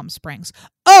in Palm Springs.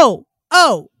 Oh,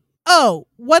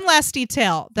 one last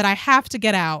detail that I have to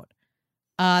get out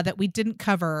that we didn't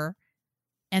cover,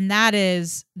 and that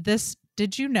is this.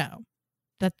 Did you know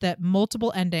that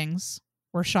multiple endings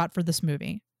were shot for this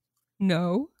movie?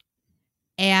 No.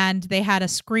 And they had a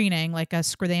screening,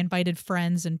 they invited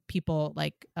friends and people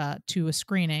to a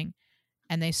screening,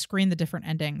 and they screened the different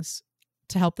endings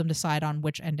to help them decide on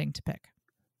which ending to pick.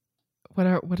 What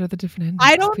are the different endings?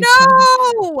 I don't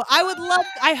know.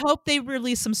 I hope they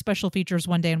release some special features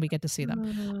one day and we get to see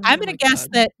them. I'm going to guess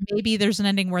that maybe there's an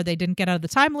ending where they didn't get out of the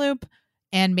time loop,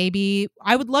 and maybe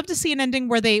I would love to see an ending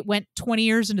where they went 20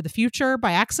 years into the future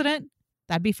by accident.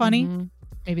 That'd be funny. Mm-hmm.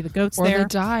 Maybe the goat's or there. They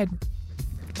died.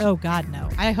 Oh God, no.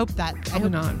 I hope that. I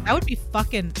hope not. That would be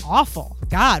fucking awful.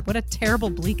 God, what a terrible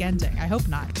bleak ending. I hope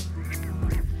not.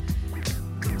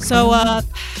 So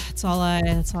that's all I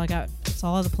got. That's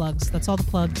all of the plugs. That's all the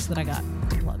plugs that I got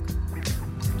to plug.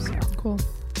 So,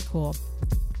 Cool.